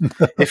 years.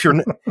 If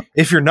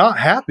you're not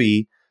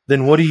happy,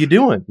 then what are you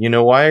doing?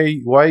 Why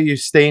are you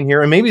staying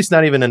here? And maybe it's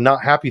not even a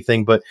not happy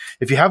thing, but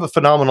if you have a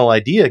phenomenal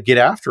idea, get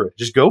after it,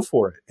 just go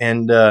for it.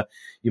 And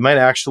you might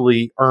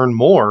actually earn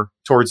more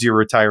towards your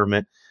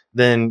retirement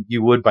than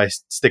you would by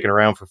sticking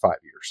around for 5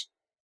 years.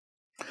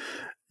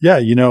 Yeah,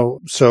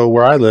 so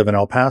where I live in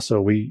El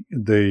Paso,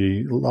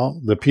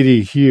 the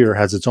PD here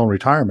has its own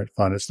retirement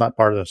fund. It's not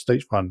part of the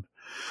state fund.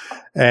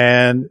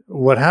 And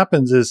what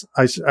happens is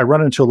I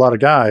run into a lot of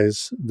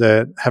guys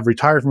that have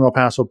retired from El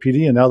Paso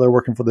PD and now they're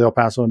working for the El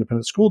Paso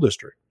Independent School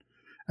District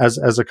as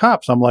a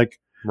cop. So I'm like,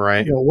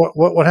 Right.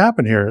 What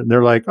happened here? And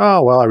they're like,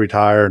 oh, well, I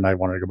retired and I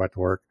wanted to go back to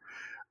work.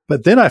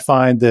 But then I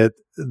find that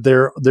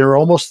they're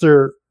almost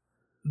their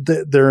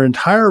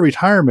entire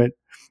retirement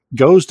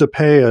goes to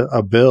pay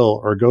a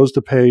bill or goes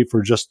to pay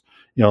for just,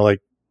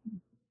 like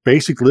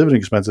basic living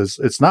expenses.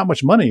 It's not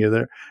much money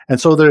there. And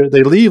so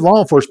they leave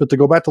law enforcement to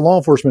go back to law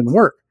enforcement and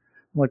work.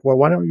 I'm like, well,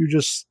 why don't you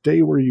just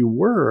stay where you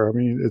were? I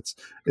mean, it's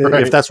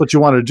Right. if that's what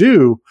you want to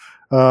do.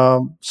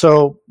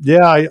 So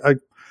yeah,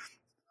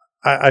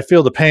 I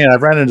feel the pain.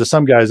 I've ran into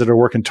some guys that are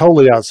working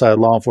totally outside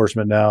law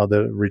enforcement now that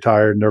are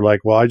retired, and they're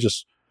like, well, I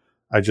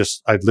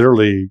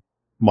literally,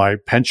 my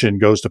pension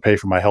goes to pay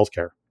for my health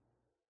care.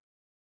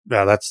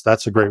 Yeah,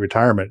 that's a great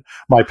retirement.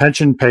 My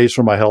pension pays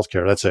for my health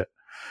care. That's it.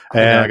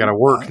 And now I got to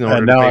work in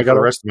order to pay for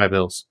the rest of my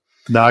bills.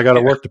 Now I got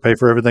to work to pay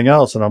for everything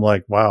else. And I'm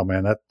like, wow,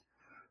 man,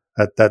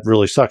 that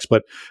really sucks.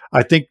 But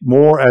I think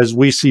as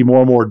we see more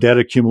and more debt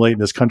accumulate in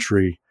this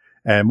country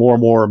and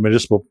more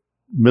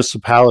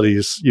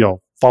municipalities,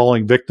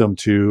 falling victim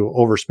to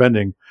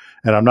overspending.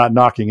 And I'm not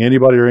knocking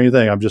anybody or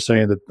anything. I'm just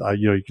saying that,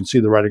 you can see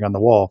the writing on the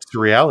wall. It's the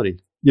reality.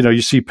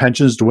 You see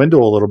pensions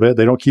dwindle a little bit.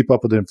 They don't keep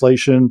up with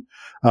inflation.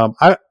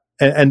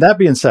 And that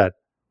being said,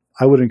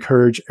 I would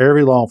encourage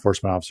every law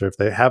enforcement officer, if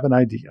they have an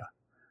idea,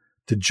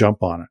 to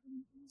jump on it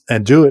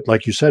and do it,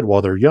 like you said,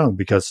 while they're young,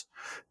 because,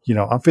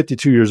 I'm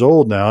 52 years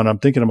old now and I'm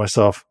thinking to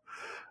myself,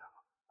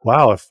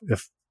 wow,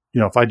 if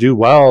I do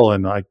well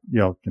and I,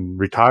 can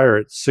retire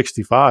at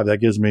 65, that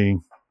gives me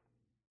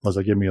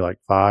like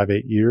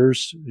 5-8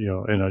 years,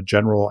 in a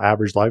general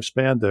average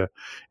lifespan to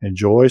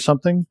enjoy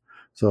something.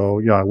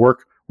 So, I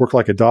work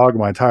like a dog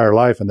my entire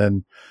life, and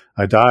then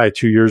I die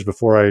 2 years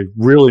before I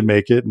really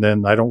make it. And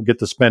then I don't get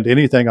to spend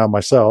anything on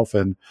myself,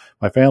 and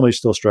my family's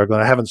still struggling.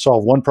 I haven't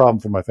solved one problem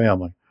for my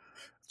family.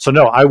 So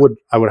no, I would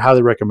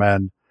highly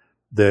recommend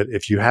that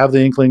if you have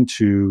the inkling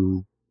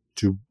to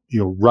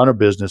run a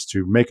business,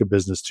 to make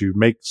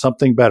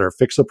something better,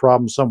 fix a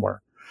problem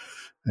somewhere,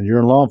 and you're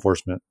in law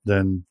enforcement,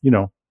 then,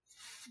 at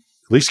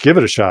least give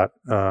it a shot.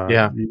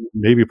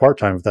 Maybe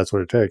part-time if that's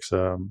what it takes.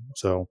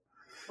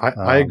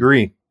 I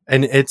agree.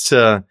 And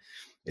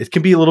it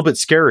can be a little bit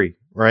scary,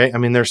 right? I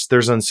mean,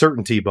 there's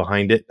uncertainty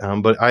behind it.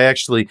 But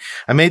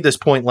I made this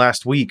point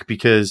last week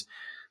because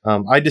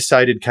I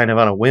decided kind of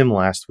on a whim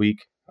last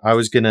week. I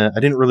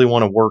didn't really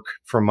want to work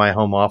from my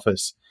home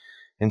office.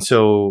 And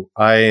so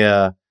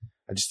I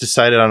just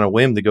decided on a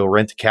whim to go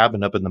rent a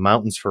cabin up in the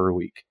mountains for a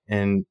week.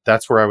 And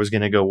that's where I was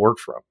going to go work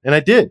from. And I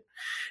did.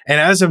 And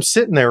as I'm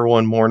sitting there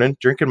one morning,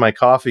 drinking my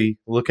coffee,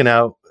 looking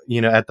out,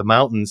 at the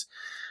mountains,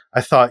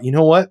 I thought, you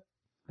know what?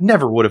 I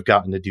never would have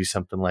gotten to do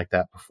something like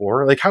that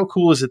before. Like, how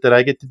cool is it that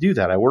I get to do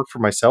that? I work for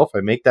myself.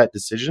 I make that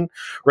decision.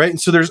 Right. And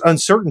so there's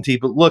uncertainty,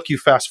 but look, you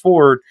fast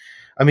forward.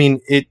 I mean,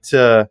 in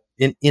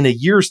a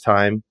year's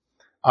time,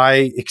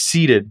 I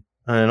exceeded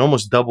and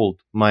almost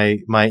doubled my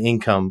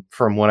income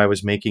from what I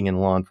was making in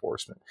law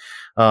enforcement.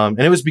 And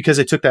it was because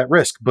I took that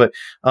risk. But,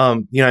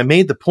 I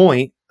made the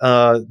point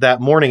that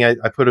morning.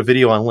 I put a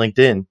video on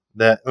LinkedIn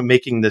that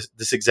making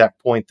this exact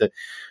point that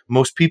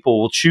most people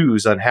will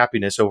choose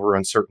unhappiness over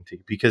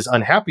uncertainty, because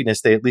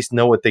unhappiness, they at least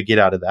know what they get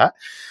out of that.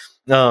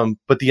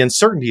 But the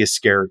uncertainty is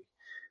scary.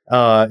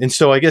 And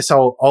so I guess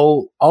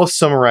I'll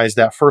summarize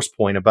that first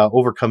point about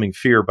overcoming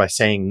fear by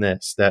saying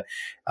this, that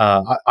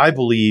I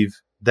believe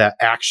that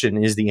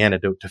action is the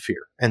antidote to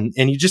fear. And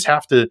you just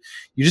have to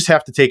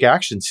take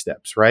action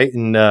steps, right?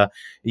 And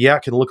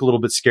it can look a little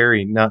bit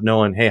scary not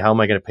knowing, hey, how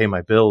am I going to pay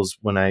my bills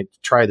when I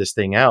try this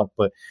thing out?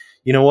 But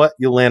you know what?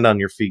 You'll land on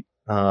your feet.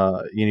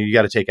 You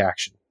got to take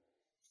action.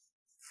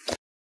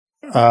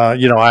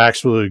 I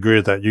absolutely agree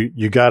with that.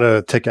 You got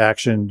to take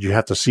action. You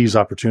have to seize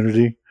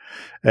opportunity.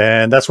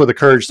 And that's where the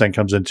courage thing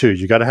comes in too.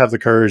 You got to have the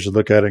courage to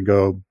look at it and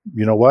go,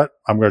 you know what?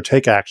 I'm going to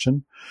take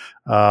action.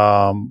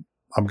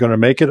 I'm going to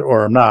make it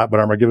or I'm not, but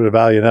I'm going to give it a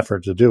value and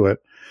effort to do it.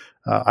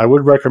 I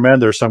would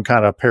recommend there's some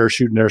kind of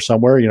parachute in there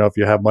somewhere. If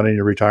you have money in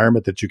your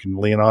retirement that you can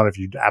lean on if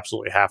you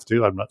absolutely have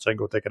to. I'm not saying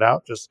go take it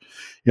out. Just,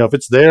 if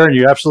it's there and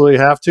you absolutely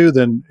have to,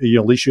 then,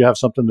 at least you have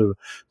something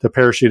to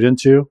parachute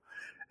into.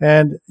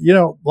 And,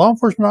 law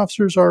enforcement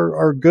officers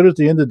are good at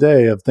the end of the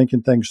day of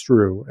thinking things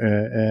through.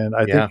 And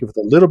I think with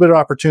a little bit of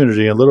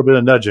opportunity and a little bit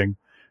of nudging,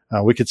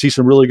 we could see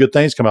some really good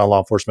things come out of law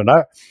enforcement.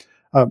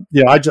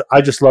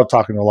 I just love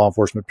talking to law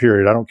enforcement,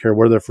 period. I don't care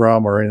where they're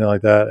from or anything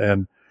like that.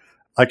 And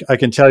I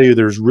can tell you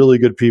there's really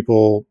good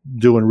people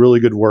doing really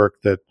good work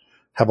that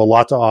have a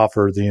lot to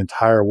offer the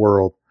entire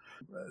world.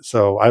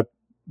 So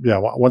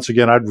once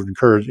again, I would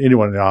encourage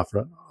anyone in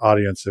the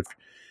audience,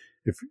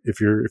 if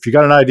you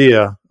got an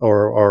idea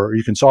or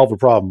you can solve a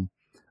problem,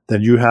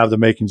 then you have the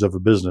makings of a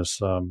business.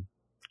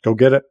 Go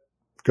get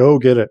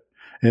it.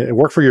 And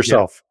work for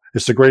yourself. Yeah.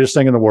 It's the greatest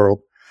thing in the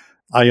world.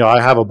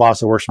 I have a boss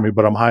that works for me,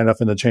 but I'm high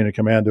enough in the chain of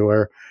command to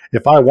where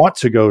if I want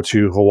to go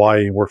to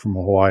Hawaii and work from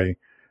Hawaii,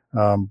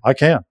 I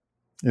can,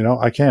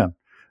 I can,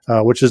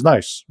 which is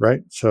nice,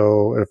 right?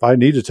 So if I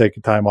need to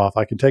take time off,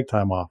 I can take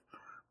time off.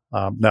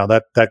 Now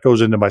that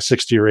goes into my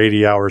 60 or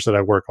 80 hours that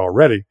I work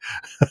already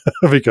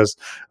because,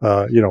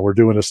 we're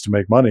doing this to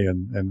make money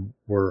and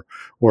we're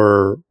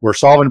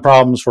solving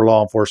problems for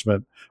law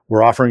enforcement.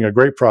 We're offering a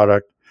great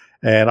product.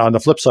 And on the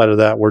flip side of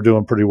that, we're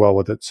doing pretty well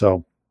with it.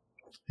 So,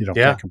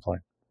 can't complain.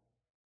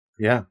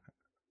 Yeah.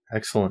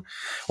 Excellent.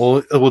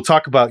 Well, we'll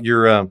talk about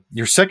your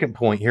second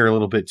point here a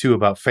little bit too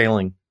about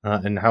failing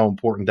and how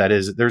important that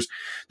is.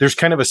 There's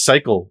kind of a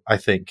cycle, I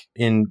think,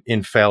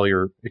 in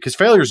failure, because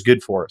failure is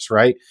good for us,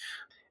 right?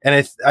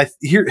 And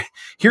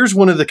here's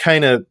one of the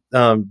kind of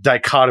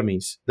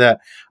dichotomies that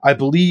I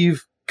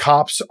believe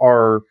cops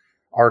are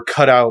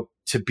cut out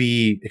to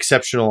be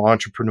exceptional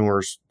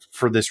entrepreneurs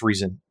for this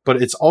reason,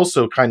 but it's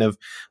also kind of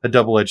a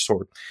double-edged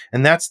sword,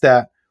 and that's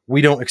that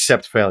we don't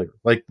accept failure.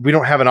 Like, we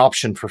don't have an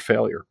option for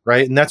failure,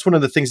 right? And that's one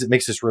of the things that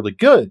makes us really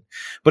good.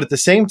 But at the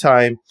same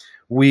time,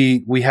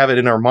 we have it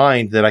in our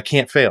mind that I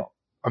can't fail.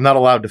 I'm not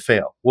allowed to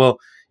fail. Well,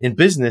 in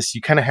business,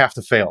 you kind of have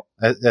to fail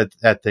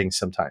at things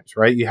sometimes,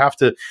 right? You have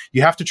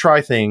to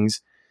try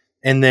things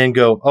and then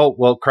go, oh,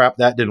 well, crap,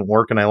 that didn't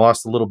work and I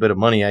lost a little bit of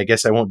money. I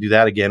guess I won't do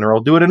that again, or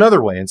I'll do it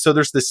another way. And so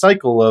there's this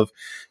cycle of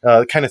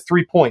kind of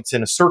 3 points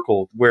in a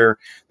circle where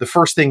the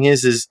first thing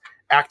is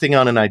acting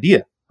on an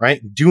idea,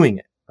 right? Doing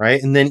it.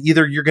 Right. And then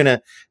either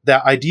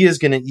that idea is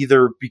going to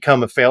either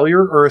become a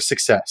failure or a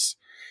success.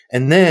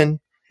 And then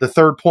the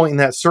third point in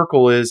that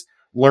circle is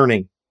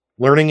learning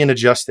and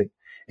adjusting.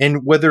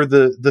 And whether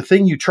the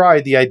thing you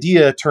tried, the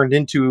idea turned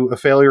into a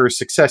failure or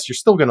success, you're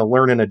still going to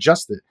learn and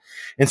adjust it.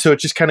 And so it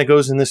just kind of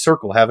goes in this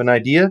circle. Have an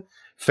idea,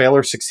 fail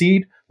or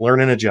succeed, learn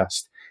and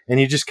adjust. And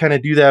you just kind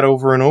of do that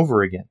over and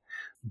over again.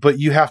 But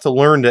you have to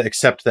learn to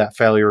accept that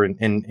failure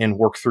and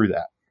work through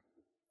that.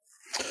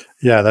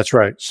 Yeah, that's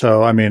right.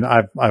 So, I mean,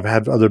 I've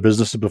had other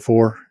businesses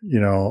before,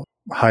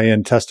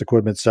 high-end test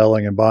equipment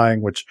selling and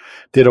buying, which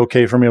did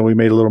okay for me. We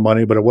made a little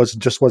money, but it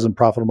wasn't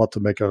profitable to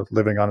make a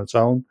living on its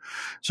own.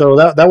 So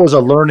that was a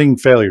learning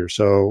failure.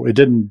 So it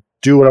didn't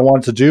do what I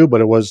wanted to do,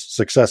 but it was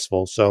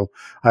successful. So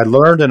I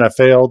learned and I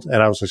failed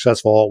and I was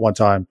successful all at one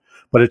time.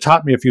 But it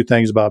taught me a few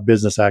things about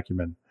business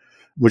acumen,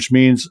 which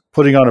means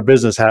putting on a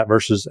business hat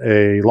versus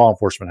a law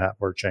enforcement hat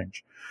for a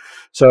change.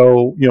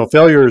 So,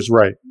 failure is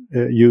right.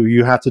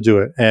 You have to do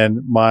it.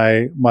 And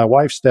my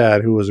wife's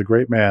dad, who was a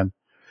great man,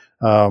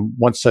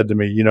 once said to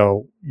me,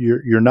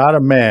 you're not a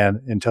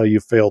man until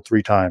you failed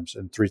 3 times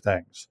in 3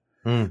 things.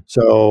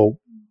 So,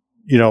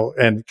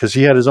 and because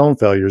he had his own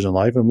failures in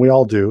life, and we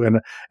all do.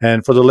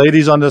 And for the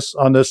ladies on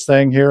this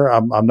thing here,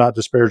 I'm not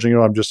disparaging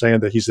you. I'm just saying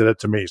that he said it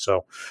to me.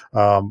 So,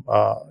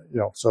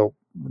 so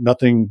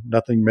nothing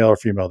male or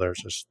female there.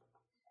 It's just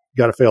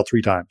got to fail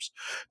 3 times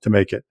to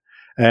make it.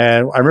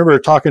 And I remember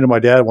talking to my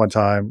dad one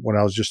time when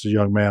I was just a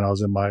young man. I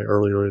was in my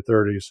early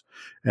 30s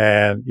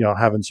and,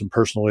 having some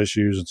personal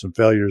issues and some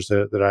failures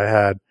that I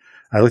had.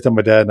 I looked at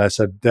my dad and I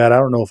said, Dad, I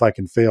don't know if I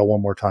can fail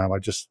one more time.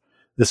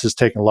 This has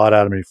taken a lot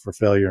out of me for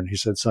failure. And he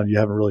said, son, you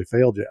haven't really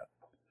failed yet.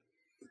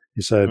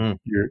 He said,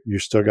 you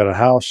still got a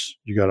house,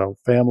 you got a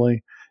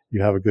family,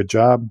 you have a good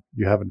job,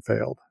 you haven't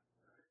failed.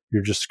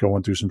 You're just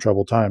going through some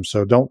troubled times.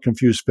 So don't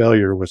confuse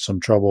failure with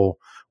some trouble,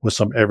 with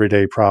some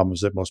everyday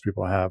problems that most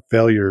people have.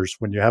 Failures,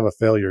 when you have a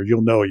failure,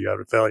 you'll know you have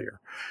a failure.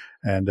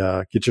 And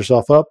get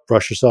yourself up,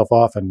 brush yourself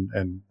off,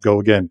 and go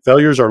again.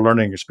 Failures are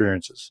learning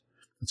experiences.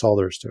 That's all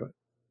there is to it.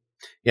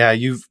 Yeah,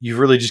 you've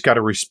really just got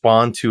to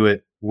respond to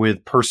it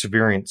with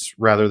perseverance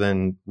rather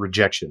than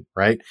rejection,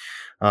 right?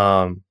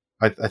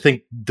 I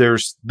think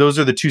those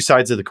are the two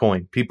sides of the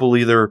coin. People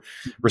either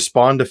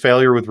respond to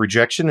failure with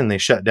rejection and they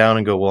shut down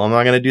and go, well, I'm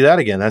not going to do that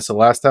again. That's the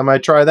last time I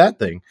try that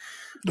thing.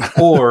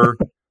 Or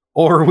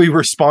we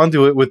respond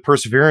to it with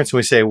perseverance and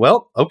we say,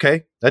 well,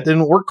 okay, that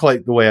didn't work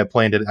quite the way I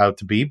planned it out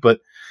to be, but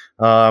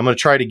I'm going to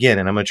try it again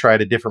and I'm going to try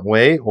it a different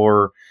way.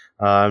 Or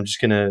I'm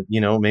just going to,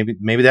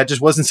 maybe that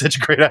just wasn't such a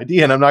great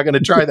idea and I'm not going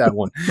to try that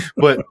one.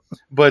 But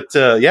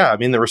yeah, I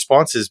mean, the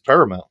response is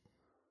paramount.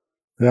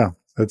 Yeah.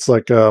 It's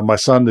like my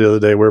son the other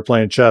day, we were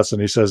playing chess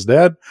and he says,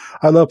 Dad,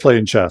 I love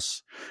playing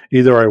chess.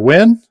 Either I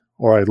win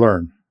or I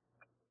learn.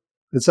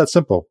 It's that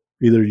simple.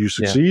 Either you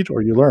succeed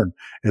or you learn.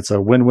 It's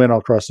a win-win all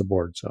across the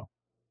board. So,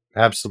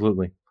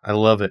 absolutely. I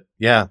love it.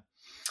 Yeah.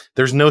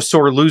 There's no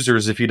sore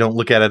losers if you don't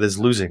look at it as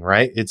losing,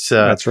 right? It's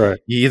that's right.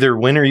 You either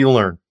win or you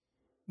learn.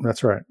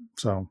 That's right.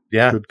 So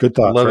yeah, good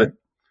thoughts. Love right? it.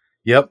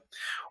 Yep.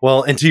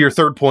 Well, and to your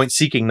third point,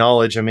 seeking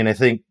knowledge. I mean, I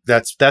think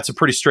that's a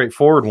pretty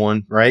straightforward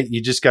one, right?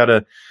 You just got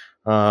to,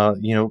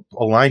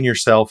 align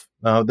yourself.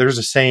 There's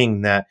a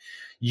saying that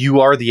you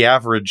are the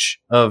average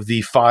of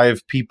the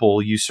 5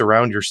 people you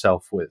surround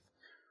yourself with,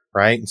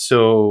 right? And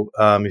so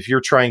if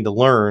you're trying to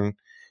learn,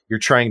 you're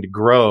trying to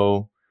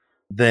grow,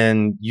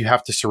 then you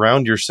have to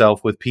surround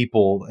yourself with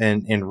people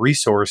and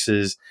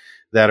resources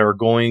that are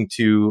going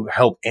to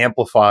help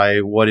amplify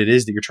what it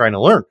is that you're trying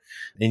to learn.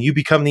 And you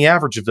become the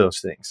average of those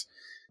things.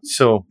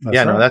 So,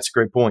 that's right. That's a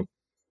great point.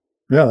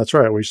 Yeah, that's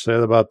right. We say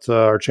that about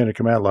our chain of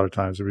command a lot of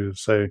times. We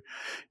say,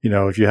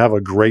 if you have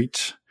a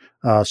great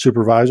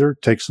supervisor,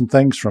 take some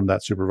things from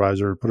that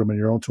supervisor and put them in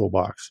your own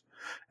toolbox.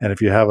 And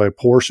if you have a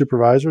poor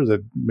supervisor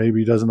that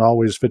maybe doesn't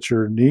always fit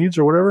your needs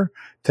or whatever,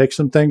 take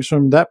some things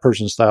from that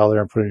person's style there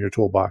and put it in your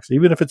toolbox.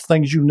 Even if it's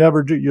things you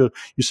never do, you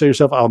say to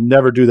yourself, I'll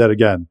never do that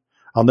again.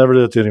 I'll never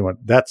do that to anyone.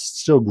 That's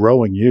still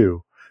growing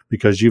you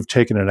because you've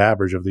taken an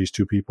average of these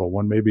two people.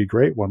 One may be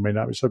great, one may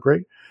not be so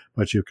great,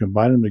 but you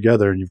combine them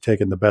together and you've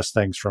taken the best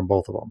things from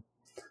both of them.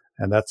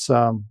 And that's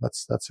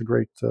a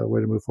great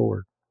way to move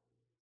forward.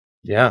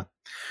 Yeah.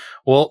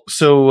 Well,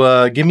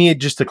 so give me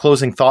just a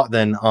closing thought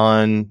then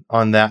on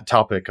that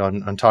topic,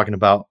 on talking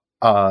about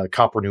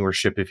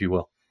copreneurship, if you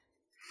will.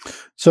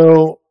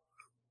 So,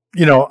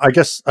 I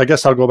guess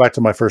I'll go back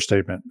to my first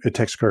statement. It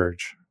takes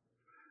courage.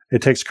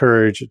 It takes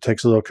courage. It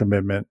takes a little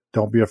commitment.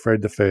 Don't be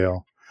afraid to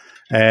fail.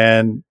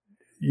 And,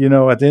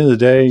 at the end of the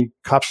day,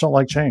 cops don't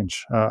like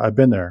change. I've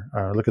been there.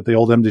 Look at the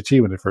old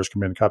MDT when they first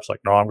come in. The cops like,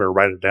 no, I'm going to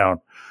write it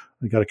down.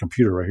 You got a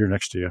computer right here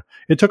next to you.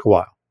 It took a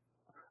while.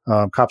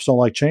 Cops don't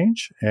like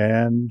change,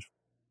 and,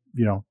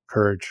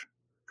 courage.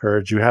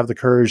 You have the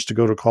courage to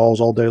go to calls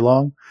all day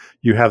long.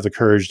 You have the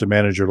courage to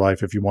manage your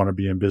life if you want to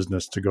be in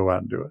business to go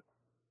out and do it.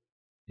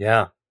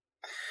 Yeah.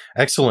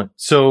 Excellent.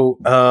 So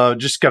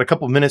just got a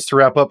couple of minutes to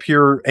wrap up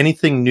here.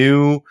 Anything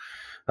new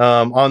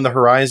on the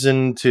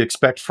horizon to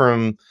expect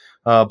from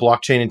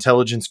Blockchain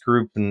Intelligence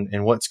Group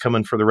and what's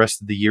coming for the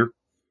rest of the year?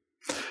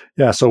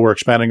 Yeah, so we're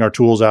expanding our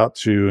tools out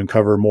to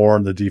uncover more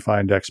in the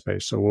DeFi index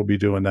space. So we'll be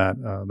doing that.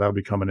 That'll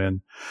be coming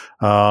in.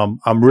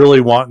 I'm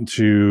really wanting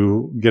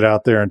to get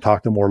out there and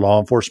talk to more law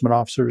enforcement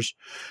officers.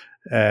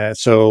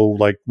 So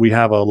like we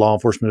have a law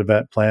enforcement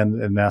event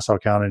planned in Nassau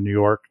County, New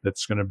York,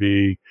 that's going to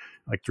be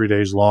like 3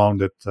 days long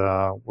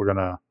that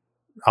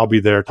I'll be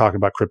there talking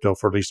about crypto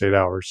for at least 8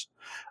 hours.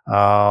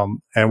 And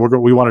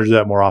we want to do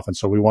that more often.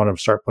 So we want to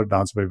start putting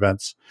on some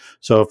events.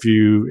 So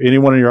if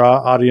anyone in your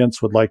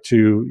audience would like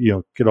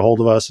to, get a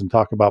hold of us and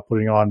talk about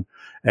putting on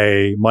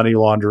a money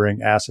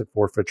laundering, asset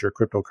forfeiture,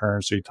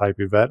 cryptocurrency type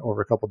event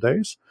over a couple of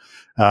days,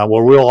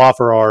 where we'll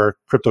offer our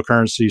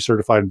cryptocurrency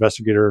certified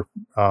investigator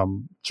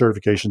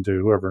certification to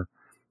whoever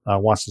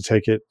wants to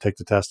take the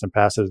test and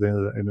pass it at the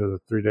end of the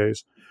 3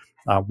 days.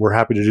 We're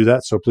happy to do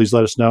that. So please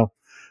let us know.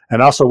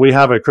 And also, we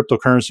have a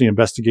cryptocurrency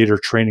investigator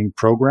training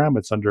program.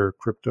 It's under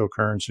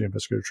Cryptocurrency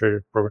Investigator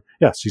Training Program.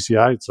 Yeah,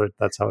 CCI.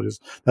 That's how it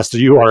is. That's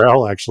the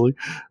URL, actually.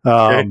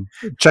 Okay.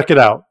 Check it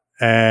out.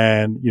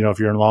 And, if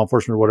you're in law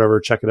enforcement or whatever,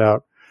 check it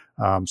out.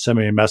 Send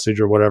me a message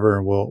or whatever,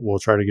 and we'll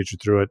try to get you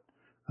through it.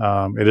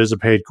 It is a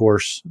paid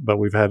course, but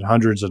we've had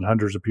hundreds and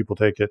hundreds of people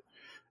take it.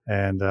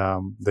 And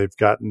they've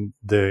gotten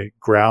the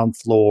ground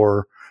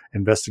floor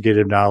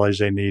investigative knowledge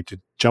they need to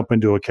jump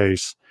into a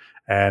case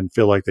and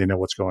feel like they know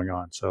what's going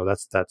on. So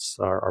that's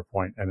our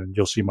point. And then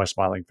you'll see my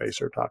smiling face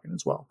there talking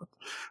as well. But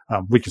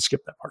we can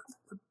skip that part.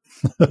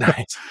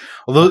 Nice.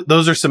 Well,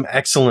 those are some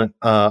excellent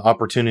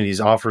opportunities,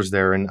 offers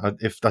there. And I'll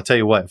tell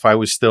you what, if I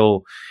was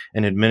still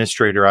an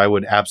administrator, I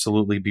would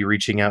absolutely be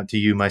reaching out to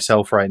you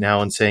myself right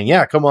now and saying,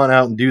 yeah, come on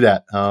out and do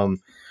that. I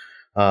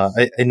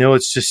know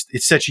it's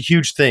such a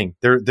huge thing.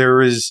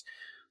 There is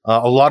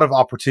a lot of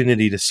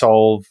opportunity to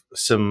solve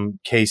some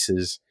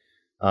cases.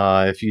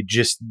 If you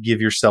just give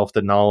yourself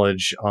the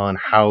knowledge on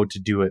how to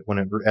do it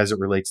as it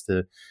relates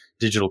to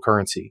digital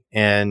currency,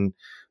 and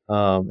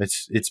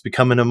it's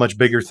becoming a much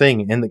bigger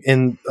thing.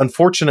 And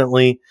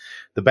unfortunately,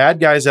 the bad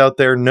guys out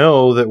there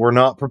know that we're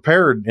not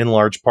prepared in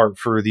large part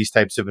for these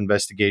types of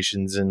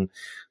investigations, and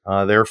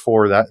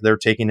therefore that they're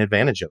taking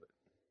advantage of it.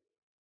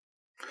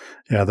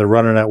 Yeah, they're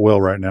running at will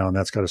right now, and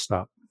that's got to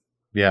stop.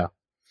 Yeah.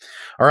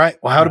 All right.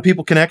 Well, how do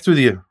people connect with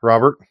you,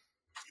 Robert?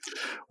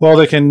 Well,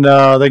 they can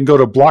go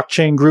to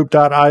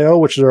blockchaingroup.io,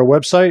 which is our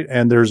website,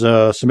 and there's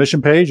a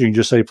submission page. You can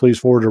just say, please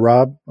forward to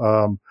Rob.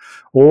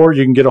 Or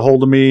you can get a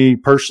hold of me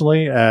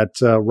personally at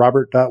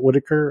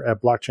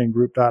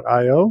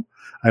robert.whitaker@blockchaingroup.io.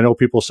 I know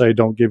people say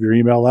don't give your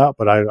email out,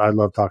 but I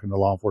love talking to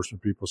law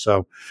enforcement people.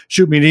 So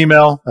shoot me an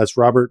email. That's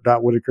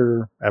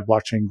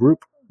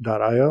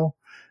robert.whitaker@blockchaingroup.io.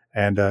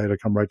 And it'll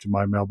come right to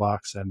my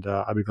mailbox, and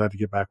I'll be glad to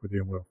get back with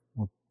you, and we'll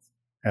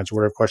answer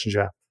whatever questions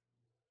you have.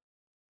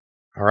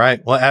 All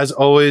right. Well, as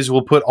always,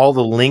 we'll put all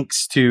the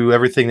links to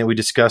everything that we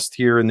discussed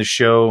here in the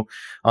show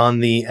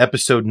on the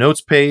episode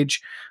notes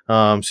page.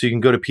 So you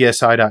can go to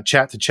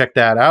psi.chat to check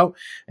that out.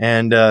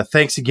 And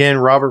thanks again,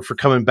 Robert, for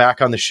coming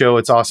back on the show.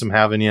 It's awesome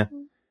having you.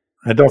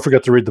 And don't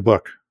forget to read the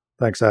book.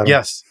 Thanks, Adam.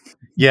 Yes.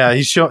 Yeah.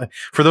 He's showing,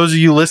 for those of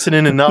you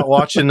listening and not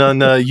watching on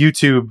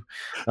YouTube,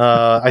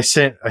 I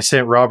sent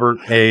Robert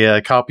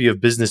a copy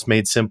of Business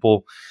Made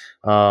Simple,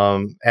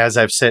 as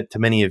I've sent to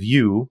many of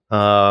you.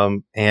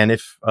 And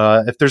if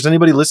there's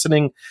anybody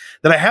listening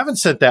that I haven't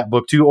sent that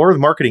book to, or the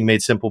Marketing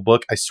Made Simple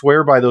book, I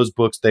swear by those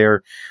books.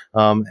 They're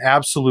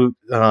absolute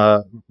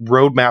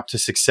roadmap to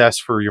success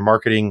for your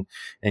marketing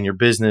and your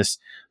business.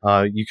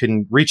 you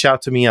can reach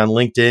out to me on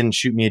LinkedIn,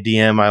 shoot me a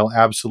DM. I'll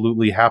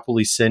absolutely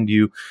happily send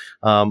you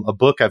a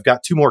book. I've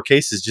got 2 more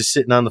cases just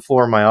sitting on the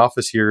floor in my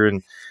office here,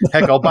 and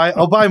heck, I'll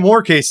buy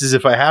more cases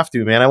if I have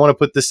to, man. I want to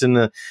put this in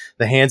the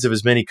hands of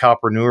as many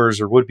coppreneurs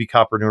or would-be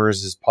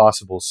coppreneurs as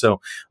possible.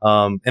 So,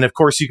 and of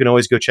course, you can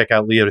always go check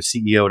out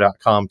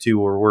leotoceo.com too,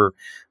 where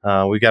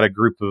we've got a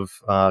group of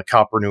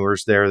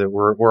coppreneurs there that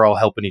we're all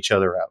helping each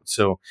other out.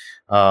 So,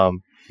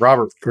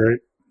 Robert, great,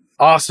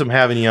 awesome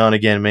having you on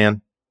again,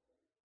 man.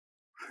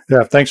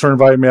 Yeah, thanks for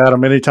inviting me,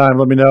 Adam. Anytime,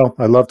 let me know.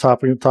 I love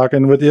talking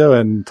with you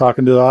and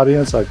talking to the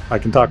audience. I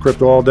can talk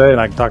crypto all day, and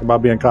I can talk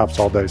about being cops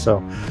all day. So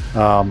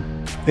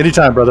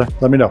anytime, brother,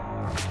 let me know.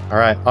 All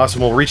right,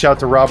 awesome. We'll reach out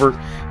to Robert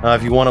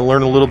if you want to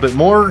learn a little bit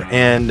more,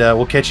 and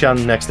we'll catch you on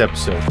the next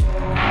episode.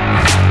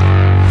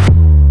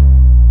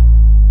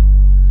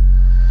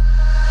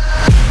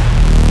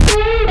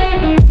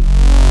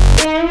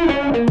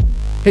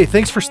 Hey,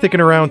 thanks for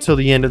sticking around till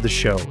the end of the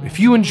show. If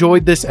you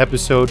enjoyed this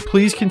episode,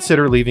 please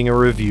consider leaving a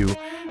review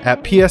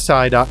at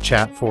psi.chat/review.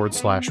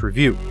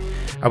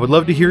 I would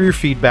love to hear your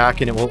feedback,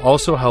 and it will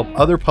also help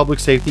other public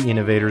safety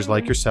innovators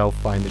like yourself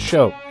find the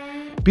show.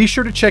 Be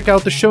sure to check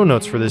out the show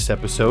notes for this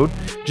episode.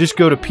 Just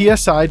go to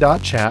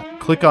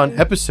psi.chat, click on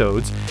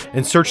episodes,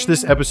 and search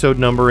this episode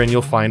number, and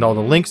you'll find all the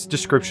links,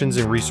 descriptions,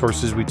 and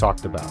resources we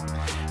talked about.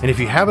 And if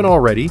you haven't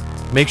already,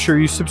 make sure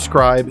you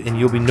subscribe, and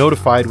you'll be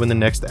notified when the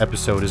next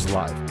episode is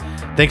live.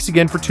 Thanks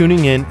again for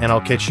tuning in, and I'll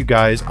catch you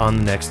guys on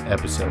the next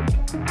episode.